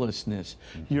powerlessness.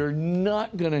 You're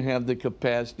not going to have the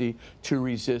capacity to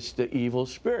resist the evil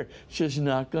spirit. It's just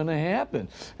not going to happen.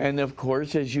 And of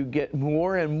course, as you get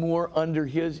more and more under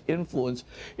his influence,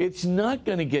 it's not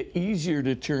going to get easier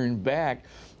to turn back.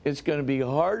 It's going to be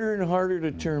harder and harder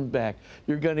to turn back.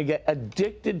 You're going to get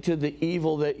addicted to the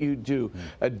evil that you do,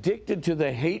 addicted to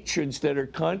the hatreds that are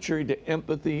contrary to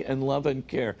empathy and love and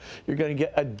care. You're going to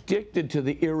get addicted to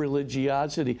the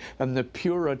irreligiosity and the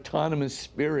pure autonomous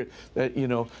spirit that,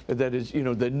 that is,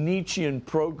 the Nietzschean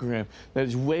program that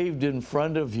is waved in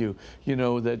front of you,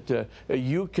 that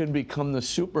you can become the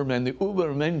Superman, the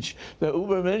Übermensch, the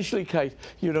Übermenschlichkeit.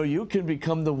 You can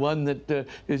become the one that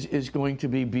is going to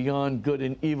be beyond good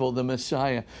and evil. The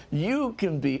Messiah. You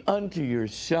can be unto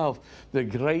yourself the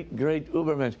great, great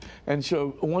Ubermensch. And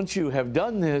so once you have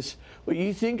done this,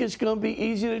 you think it's going to be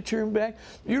easy to turn back?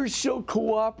 You're so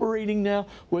cooperating now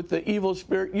with the evil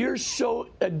spirit. You're so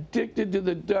addicted to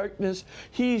the darkness.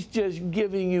 He's just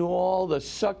giving you all the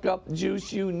suck-up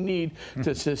juice you need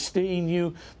to sustain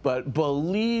you. But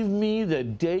believe me, the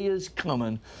day is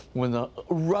coming when the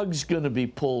rug's going to be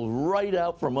pulled right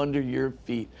out from under your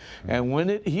feet. And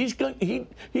when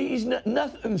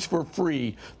nothing's for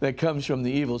free that comes from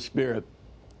the evil spirit.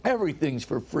 Everything's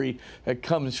for free that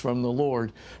comes from the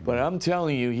Lord. But I'm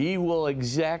telling you, he will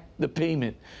exact the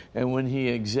payment. And when he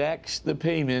exacts the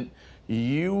payment,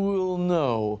 you will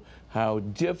know how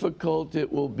difficult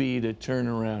it will be to turn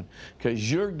around,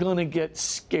 because you're going to get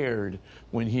scared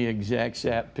when he exacts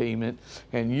that payment,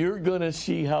 and you're going to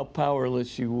see how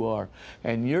powerless you are,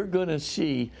 and you're going to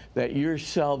see that your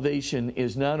salvation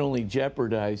is not only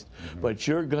jeopardized, but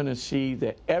you're going to see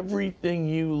that everything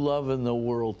you love in the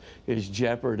world is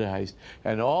jeopardized,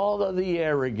 and all of the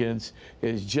arrogance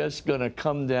is just going to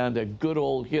come down to good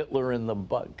old Hitler in the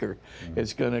bunker.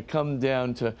 It's going to come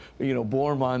down to, you know,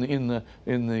 Bormann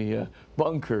in the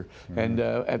bunker, and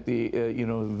at the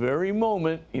very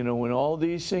moment, you know, when all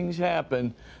these things happen,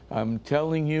 I'm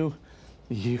telling you,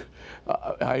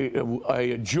 I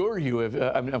adjure you. If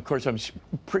of course I'm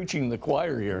preaching the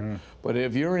choir here, but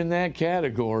if you're in that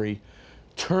category,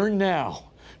 turn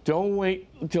now. Don't wait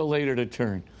until later to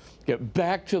turn. Get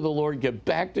back to the Lord. Get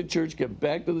back to church. Get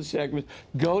back to the sacraments.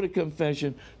 Go to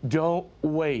confession. Don't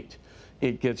wait.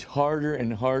 It gets harder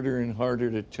and harder and harder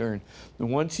to turn.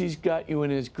 And once he's got you in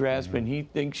his grasp and he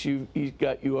thinks he's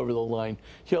got you over the line,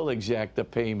 he'll exact the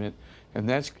payment. And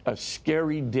that's a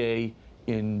scary day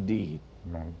indeed.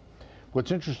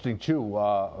 What's interesting, too,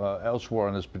 elsewhere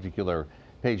on this particular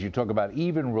page, you talk about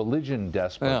even religion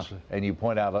despots, and you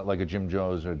point out, like a Jim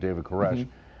Jones or David Koresh,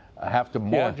 have to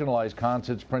marginalize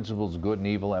concepts, principles, good and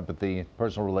evil, empathy,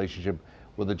 personal relationship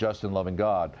with a just and loving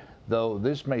God. Though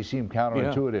this may seem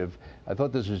counterintuitive, I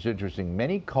thought this was interesting.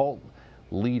 Many cult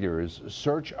leaders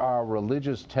search our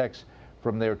religious texts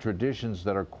from their traditions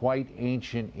that are quite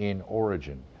ancient in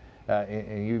origin.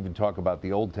 And you even talk about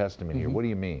the Old Testament here. What do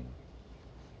you mean?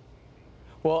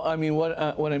 Well, I mean, what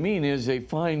I mean is they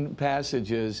find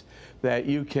passages that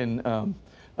you can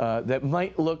that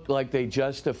might look like they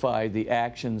justify the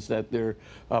actions that they're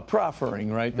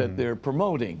proffering, right? That they're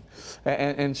promoting,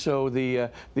 and so the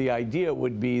idea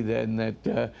would be then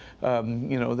that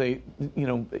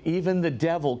even the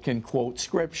devil can quote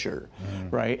scripture,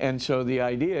 right? And so the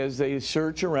idea is they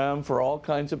search around for all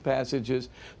kinds of passages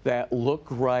that look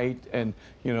right, and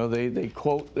they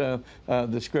quote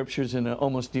the scriptures in an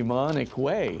almost demonic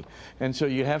way, and so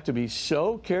you have to be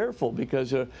so careful,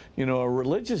 because a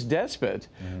religious despot.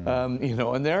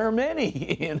 And there are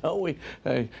many. We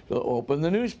open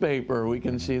the newspaper, we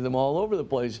can see them all over the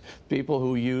place. People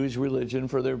who use religion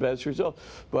for their best results.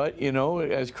 But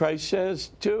as Christ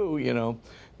says too,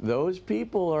 those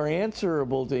people are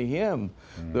answerable to him.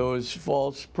 Those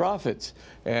false prophets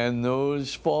and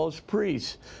those false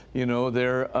priests,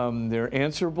 they're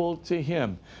answerable to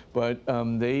him. But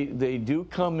they do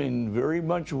come in very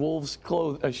much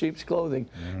sheep's clothing,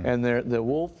 and the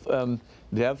wolf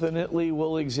definitely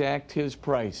will exact his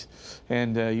price.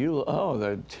 And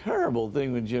the terrible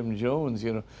thing with Jim Jones,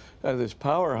 this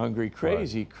power-hungry,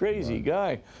 crazy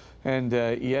guy. And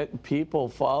yet people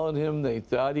followed him. They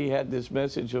thought he had this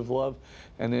message of love.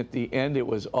 And at the end, it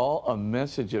was all a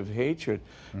message of hatred.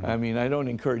 I mean, I don't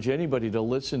encourage anybody to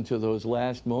listen to those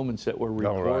last moments that were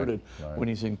recorded when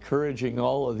he's encouraging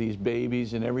all of these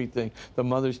babies and everything, the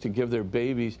mothers to give their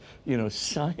babies,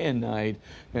 cyanide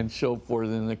and so forth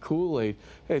in the Kool-Aid.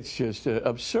 It's just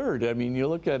absurd. I mean, you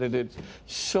look at it, it's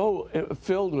so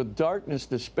filled with darkness,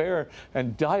 despair,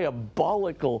 and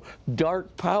diabolical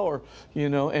dark power,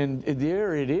 and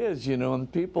there it is,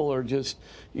 and people are just,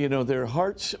 their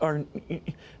hearts are,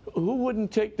 who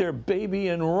wouldn't take their baby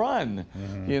and run?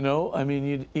 I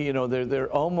mean,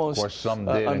 they're almost. Of course, some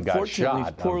did and got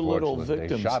shot. Poor little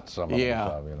victims. They shot some of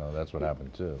them. That's what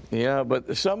happened too. Yeah,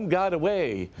 but some got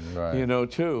away.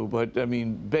 Too. But I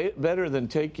mean, better than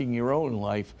taking your own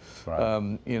life.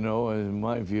 In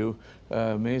my view,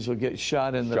 may as well get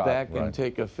shot in the back and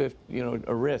take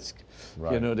a risk.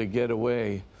 To get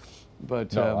away.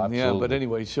 But but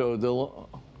anyway, so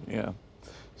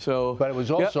So, but it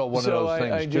was also one of those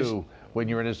things too, when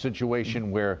you're in a situation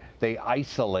where they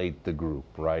isolate the group,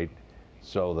 right?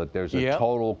 So that there's a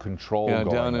total control going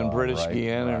on. Down in British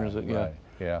Guiana.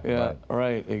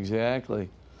 Right. Exactly.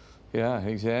 Yeah,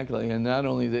 exactly. And not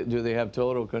only do they have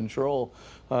total control,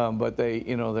 but they,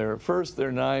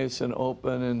 they're nice and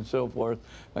open and so forth,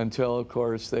 until, of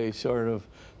course, they sort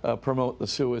of promote the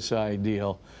suicide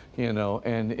deal,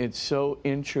 And it's so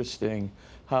interesting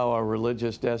how a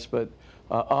religious despot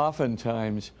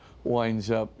oftentimes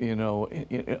winds up,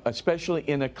 especially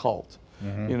in a cult,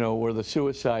 where the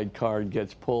suicide card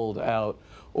gets pulled out,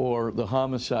 or the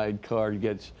homicide card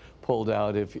gets pulled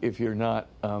out if you're not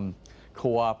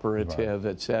cooperative,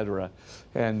 etc.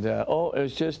 And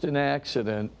it's just an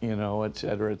accident,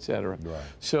 etc., etc.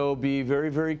 So be very,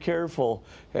 very careful.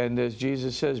 And as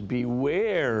Jesus says,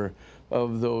 beware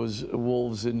of those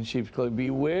wolves in sheep's clothing.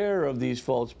 Beware of these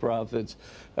false prophets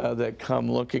that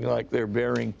come looking like they're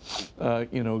bearing,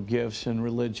 gifts and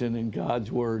religion and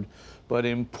God's word, but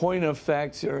in point of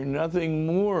fact, they're nothing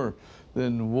more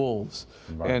than wolves,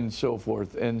 right, and so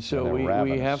forth. And so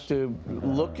we have to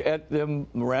look at them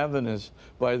ravenous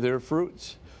by their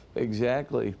fruits.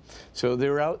 Exactly. So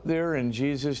they're out there, and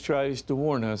Jesus tries to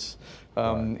warn us.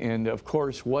 Right. And of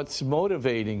course, what's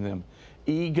motivating them?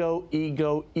 Ego,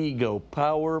 ego, ego.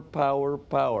 Power, power,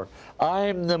 power.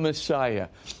 I'm the Messiah.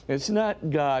 It's not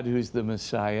God who's the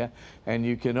Messiah. And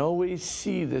you can always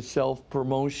see the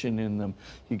self-promotion in them.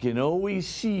 You can always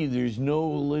see there's no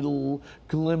little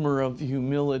glimmer of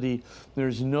humility.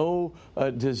 There's no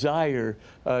desire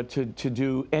to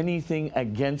do anything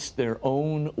against their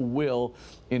own will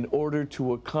in order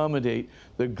to accommodate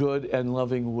the good and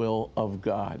loving will of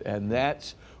God. And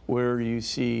that's where you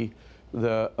see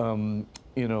the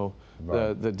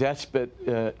right, the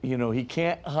despot. He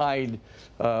can't hide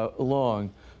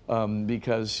long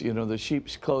because the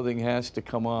sheep's clothing has to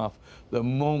come off the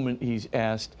moment he's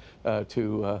asked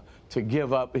to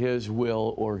give up his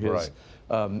will or his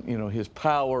right, his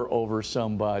power over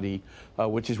somebody,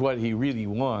 which is what he really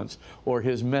wants, or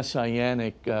his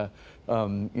messianic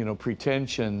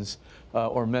pretensions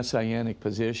or messianic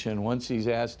position. Once he's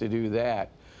asked to do that,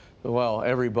 well,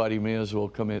 everybody may as well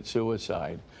commit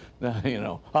suicide.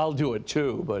 Now, I'll do it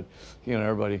too, but,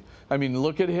 everybody. I mean,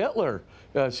 look at Hitler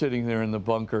sitting there in the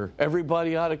bunker.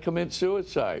 Everybody ought to commit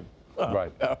suicide.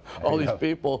 Right. All these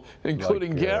people,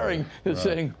 including Goering, is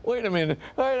saying, wait a minute,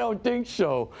 I don't think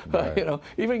so. Right.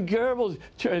 Even Goebbels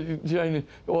trying to,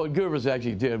 well, Goebbels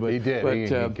actually did. But, he did. But, he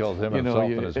killed him himself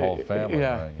and his whole family.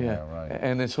 Yeah, right. yeah. Right.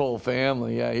 And his whole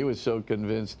family, yeah, he was so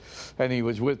convinced. And he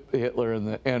was with Hitler in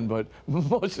the end, but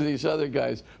most of these other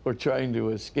guys were trying to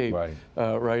escape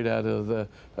right out of the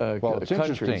well, it's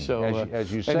country. interesting, So,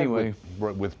 as you said, anyway,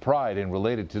 with pride and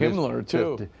related to Himmler, this,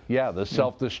 too. the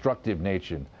self-destructive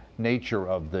nature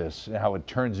of this, how it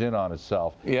turns in on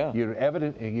itself. Yeah.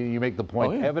 You make the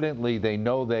point. Evidently, they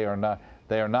know they are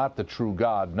not the true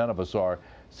God. None of us are.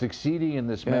 Succeeding in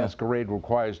this masquerade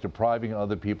requires depriving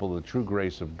other people of the true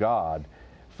grace of God,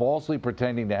 falsely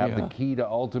pretending to have the key to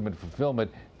ultimate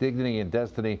fulfillment, dignity, and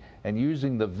destiny, and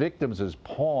using the victims as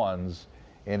pawns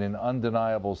in an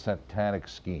undeniable satanic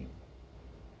scheme.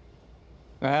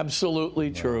 Absolutely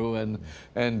true, and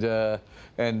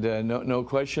no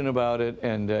question about it.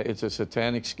 And it's a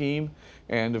satanic scheme.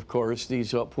 And of course,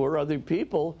 these poor other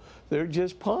people, they're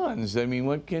just pawns. I mean,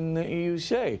 what can you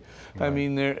say? Right.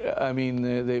 I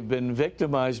mean, they've been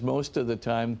victimized most of the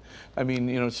time. I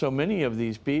mean, so many of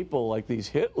these people, like these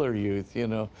Hitler youth,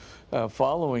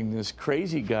 following this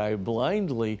crazy guy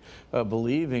blindly,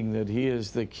 believing that he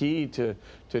is the key to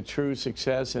true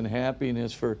success and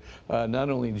happiness for not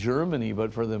only Germany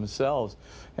but for themselves.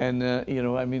 And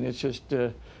I mean, it's just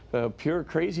pure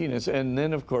craziness. And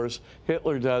then, of course,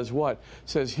 Hitler does what?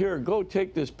 Says, here, go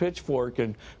take this pitchfork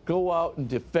and go out and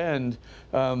defend,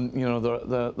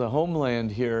 the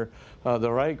homeland here, the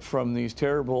Reich, from these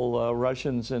terrible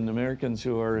Russians and Americans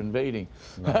who are invading.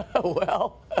 Right.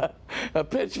 Well, a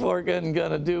pitchfork isn't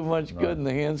going to do much good in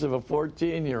the hands of a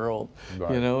 14-year-old.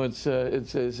 Right.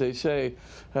 It's as they say,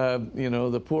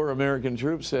 the poor American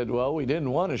troops said, well, we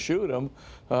didn't want to shoot them,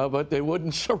 but they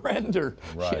wouldn't surrender.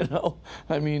 Right.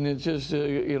 I mean, it's just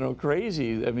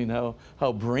crazy. I mean, how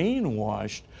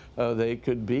brainwashed they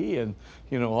could be, and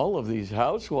all of these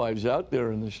housewives out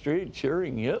there in the street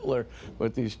cheering Hitler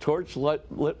with these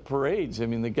torch-lit parades. I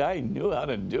mean, the guy knew how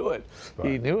to do it.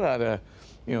 Right. He knew how to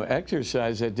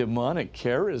exercise a demonic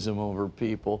charism over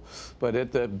people. But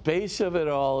at the base of it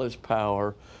all is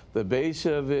power. The base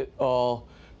of it all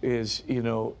is,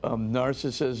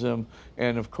 narcissism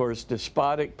and, of course,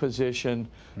 despotic position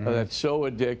that's so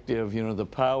addictive, the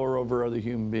power over other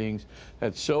human beings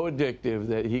that's so addictive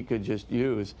that he could just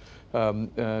use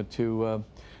to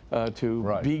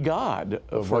be God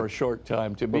for a short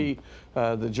time, to be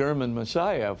the German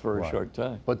Messiah for a short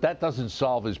time. But that doesn't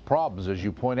solve his problems. As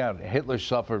you point out, Hitler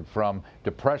suffered from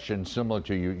depression, similar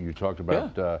to you talked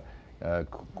about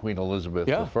Queen Elizabeth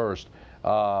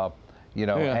I.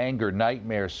 Anger,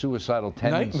 nightmares, suicidal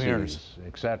tendencies,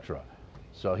 etc.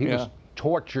 So he was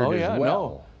tortured as well.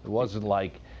 No. It wasn't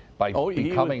like by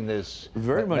becoming this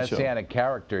messianic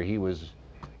character,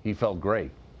 he felt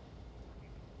great.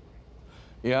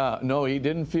 Yeah, no, he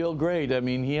didn't feel great. I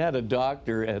mean, he had a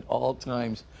doctor at all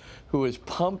times who was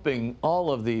pumping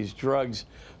all of these drugs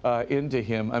into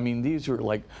him. I mean, these were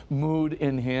like mood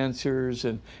enhancers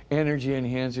and energy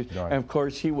enhancers. Right. And of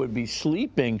course, he would be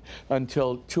sleeping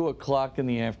until 2 o'clock in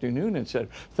the afternoon and said,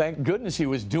 thank goodness he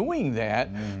was doing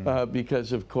that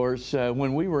because, of course,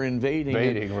 when we were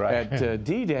invading right. at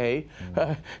D-Day,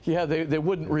 yeah, they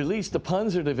wouldn't release the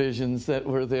Panzer divisions that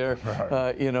were there,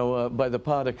 Right. you know, by the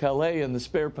Pas de Calais and the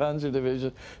spare Panzer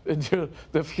division until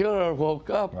the Führer woke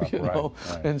up, you know.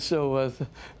 Right. And so,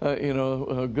 you know,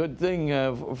 a good thing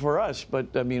for us. But,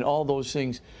 I mean, all those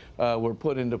things were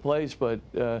put into place. But,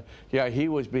 yeah, he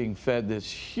was being fed this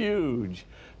huge,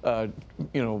 you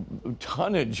know,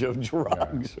 tonnage of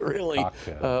drugs, really.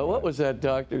 Cocktail, what right. was that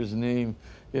doctor's name?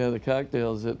 Yeah, the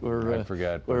cocktails that were, I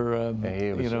forget. were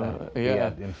he was, you know, he yeah.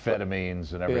 had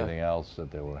amphetamines and everything else that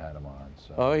they had him on.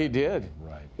 So. Oh, he did.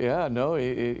 Right. Yeah, no,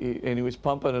 and he was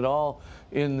pumping it all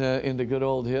into good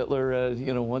old Hitler,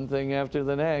 you know, one thing after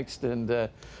the next, and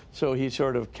so he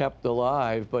sort of kept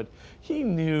alive. But he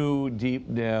knew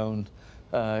deep down,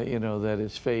 you know, that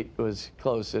his fate was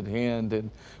close at hand,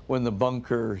 and when the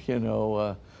bunker, you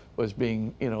know, was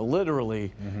being, you know,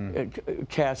 literally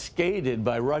cascaded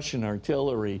by Russian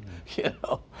artillery, you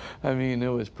know, I mean, it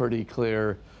was pretty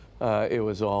clear it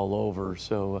was all over.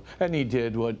 So, and he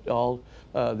did what all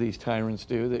these tyrants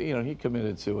do. That, you know, he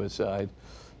committed suicide.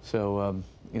 So,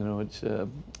 you know, it's,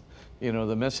 you know,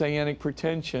 the messianic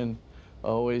pretension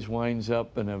always winds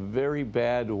up in a very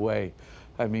bad way.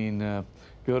 I mean,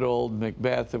 good old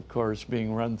Macbeth, of course,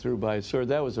 being run through by a sword.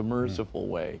 That was a merciful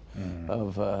way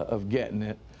of getting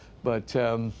it. But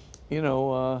you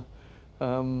know,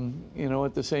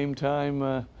 at the same time,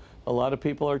 a lot of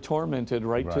people are tormented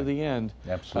right to the end.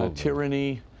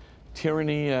 Absolutely.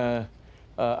 Tyranny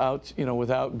out, you know,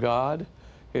 without God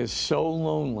is so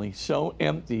lonely, so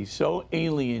empty, so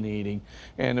alienating,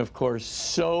 and of course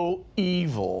so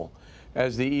evil,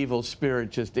 as the evil spirit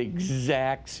just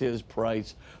exacts his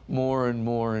price more and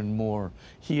more and more.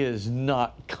 He is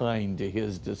not kind to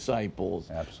his disciples.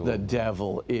 Absolutely. The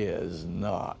devil is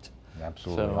not.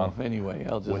 Absolutely. So anyway,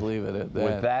 I'll just leave it at that.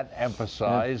 With that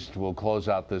emphasized, we'll close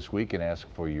out this week and ask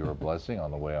for your blessing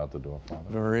on the way out the door, Father.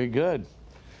 Very good.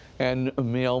 And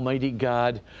may Almighty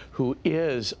God, who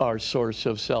is our source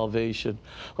of salvation,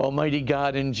 Almighty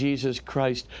God in Jesus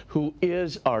Christ, who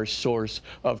is our source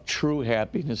of true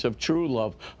happiness, of true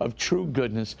love, of true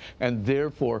goodness, and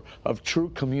therefore of true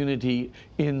community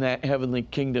in that heavenly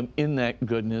kingdom, in that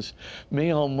goodness,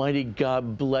 may Almighty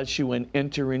God bless you and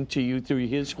enter into you through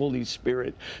His Holy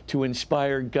Spirit to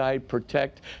inspire, guide,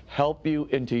 protect, help you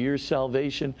into your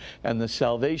salvation and the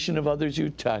salvation of others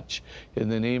you touch. In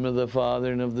the name of the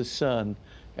Father, and of the Son,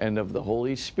 and of the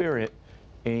Holy Spirit.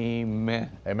 Amen.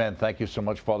 Amen. Thank you so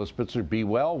much, Father Spitzer. Be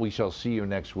well. We shall see you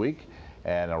next week.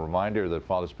 And a reminder that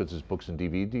Father Spitzer's books and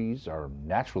DVDs are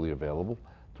naturally available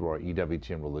through our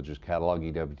EWTN religious catalog,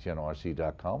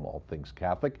 EWTNRC.com, all things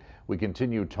Catholic. We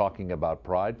continue talking about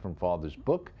pride from Father's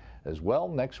book as well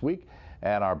next week.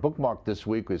 And our bookmark this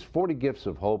week is 40 Gifts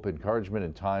of Hope, Encouragement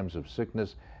in Times of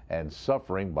Sickness and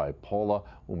Suffering by Paula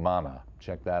Umana.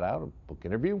 Check that out, a book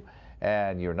interview.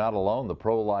 And You're Not Alone, the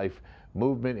pro-life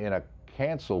movement in a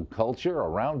cancel culture, a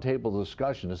roundtable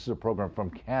discussion. This is a program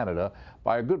from Canada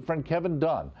by our good friend Kevin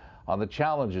Dunn on the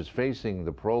challenges facing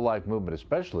the pro-life movement,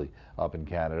 especially up in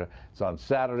Canada. It's on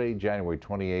Saturday, January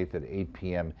 28th at 8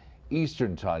 p.m.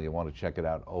 Eastern Time. You want to check it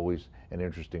out. Always an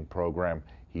interesting program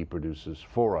he produces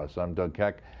for us. I'm Doug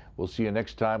Keck. We'll see you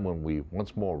next time when we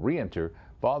once more re-enter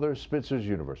Father Spitzer's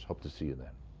universe. Hope to see you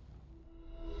then.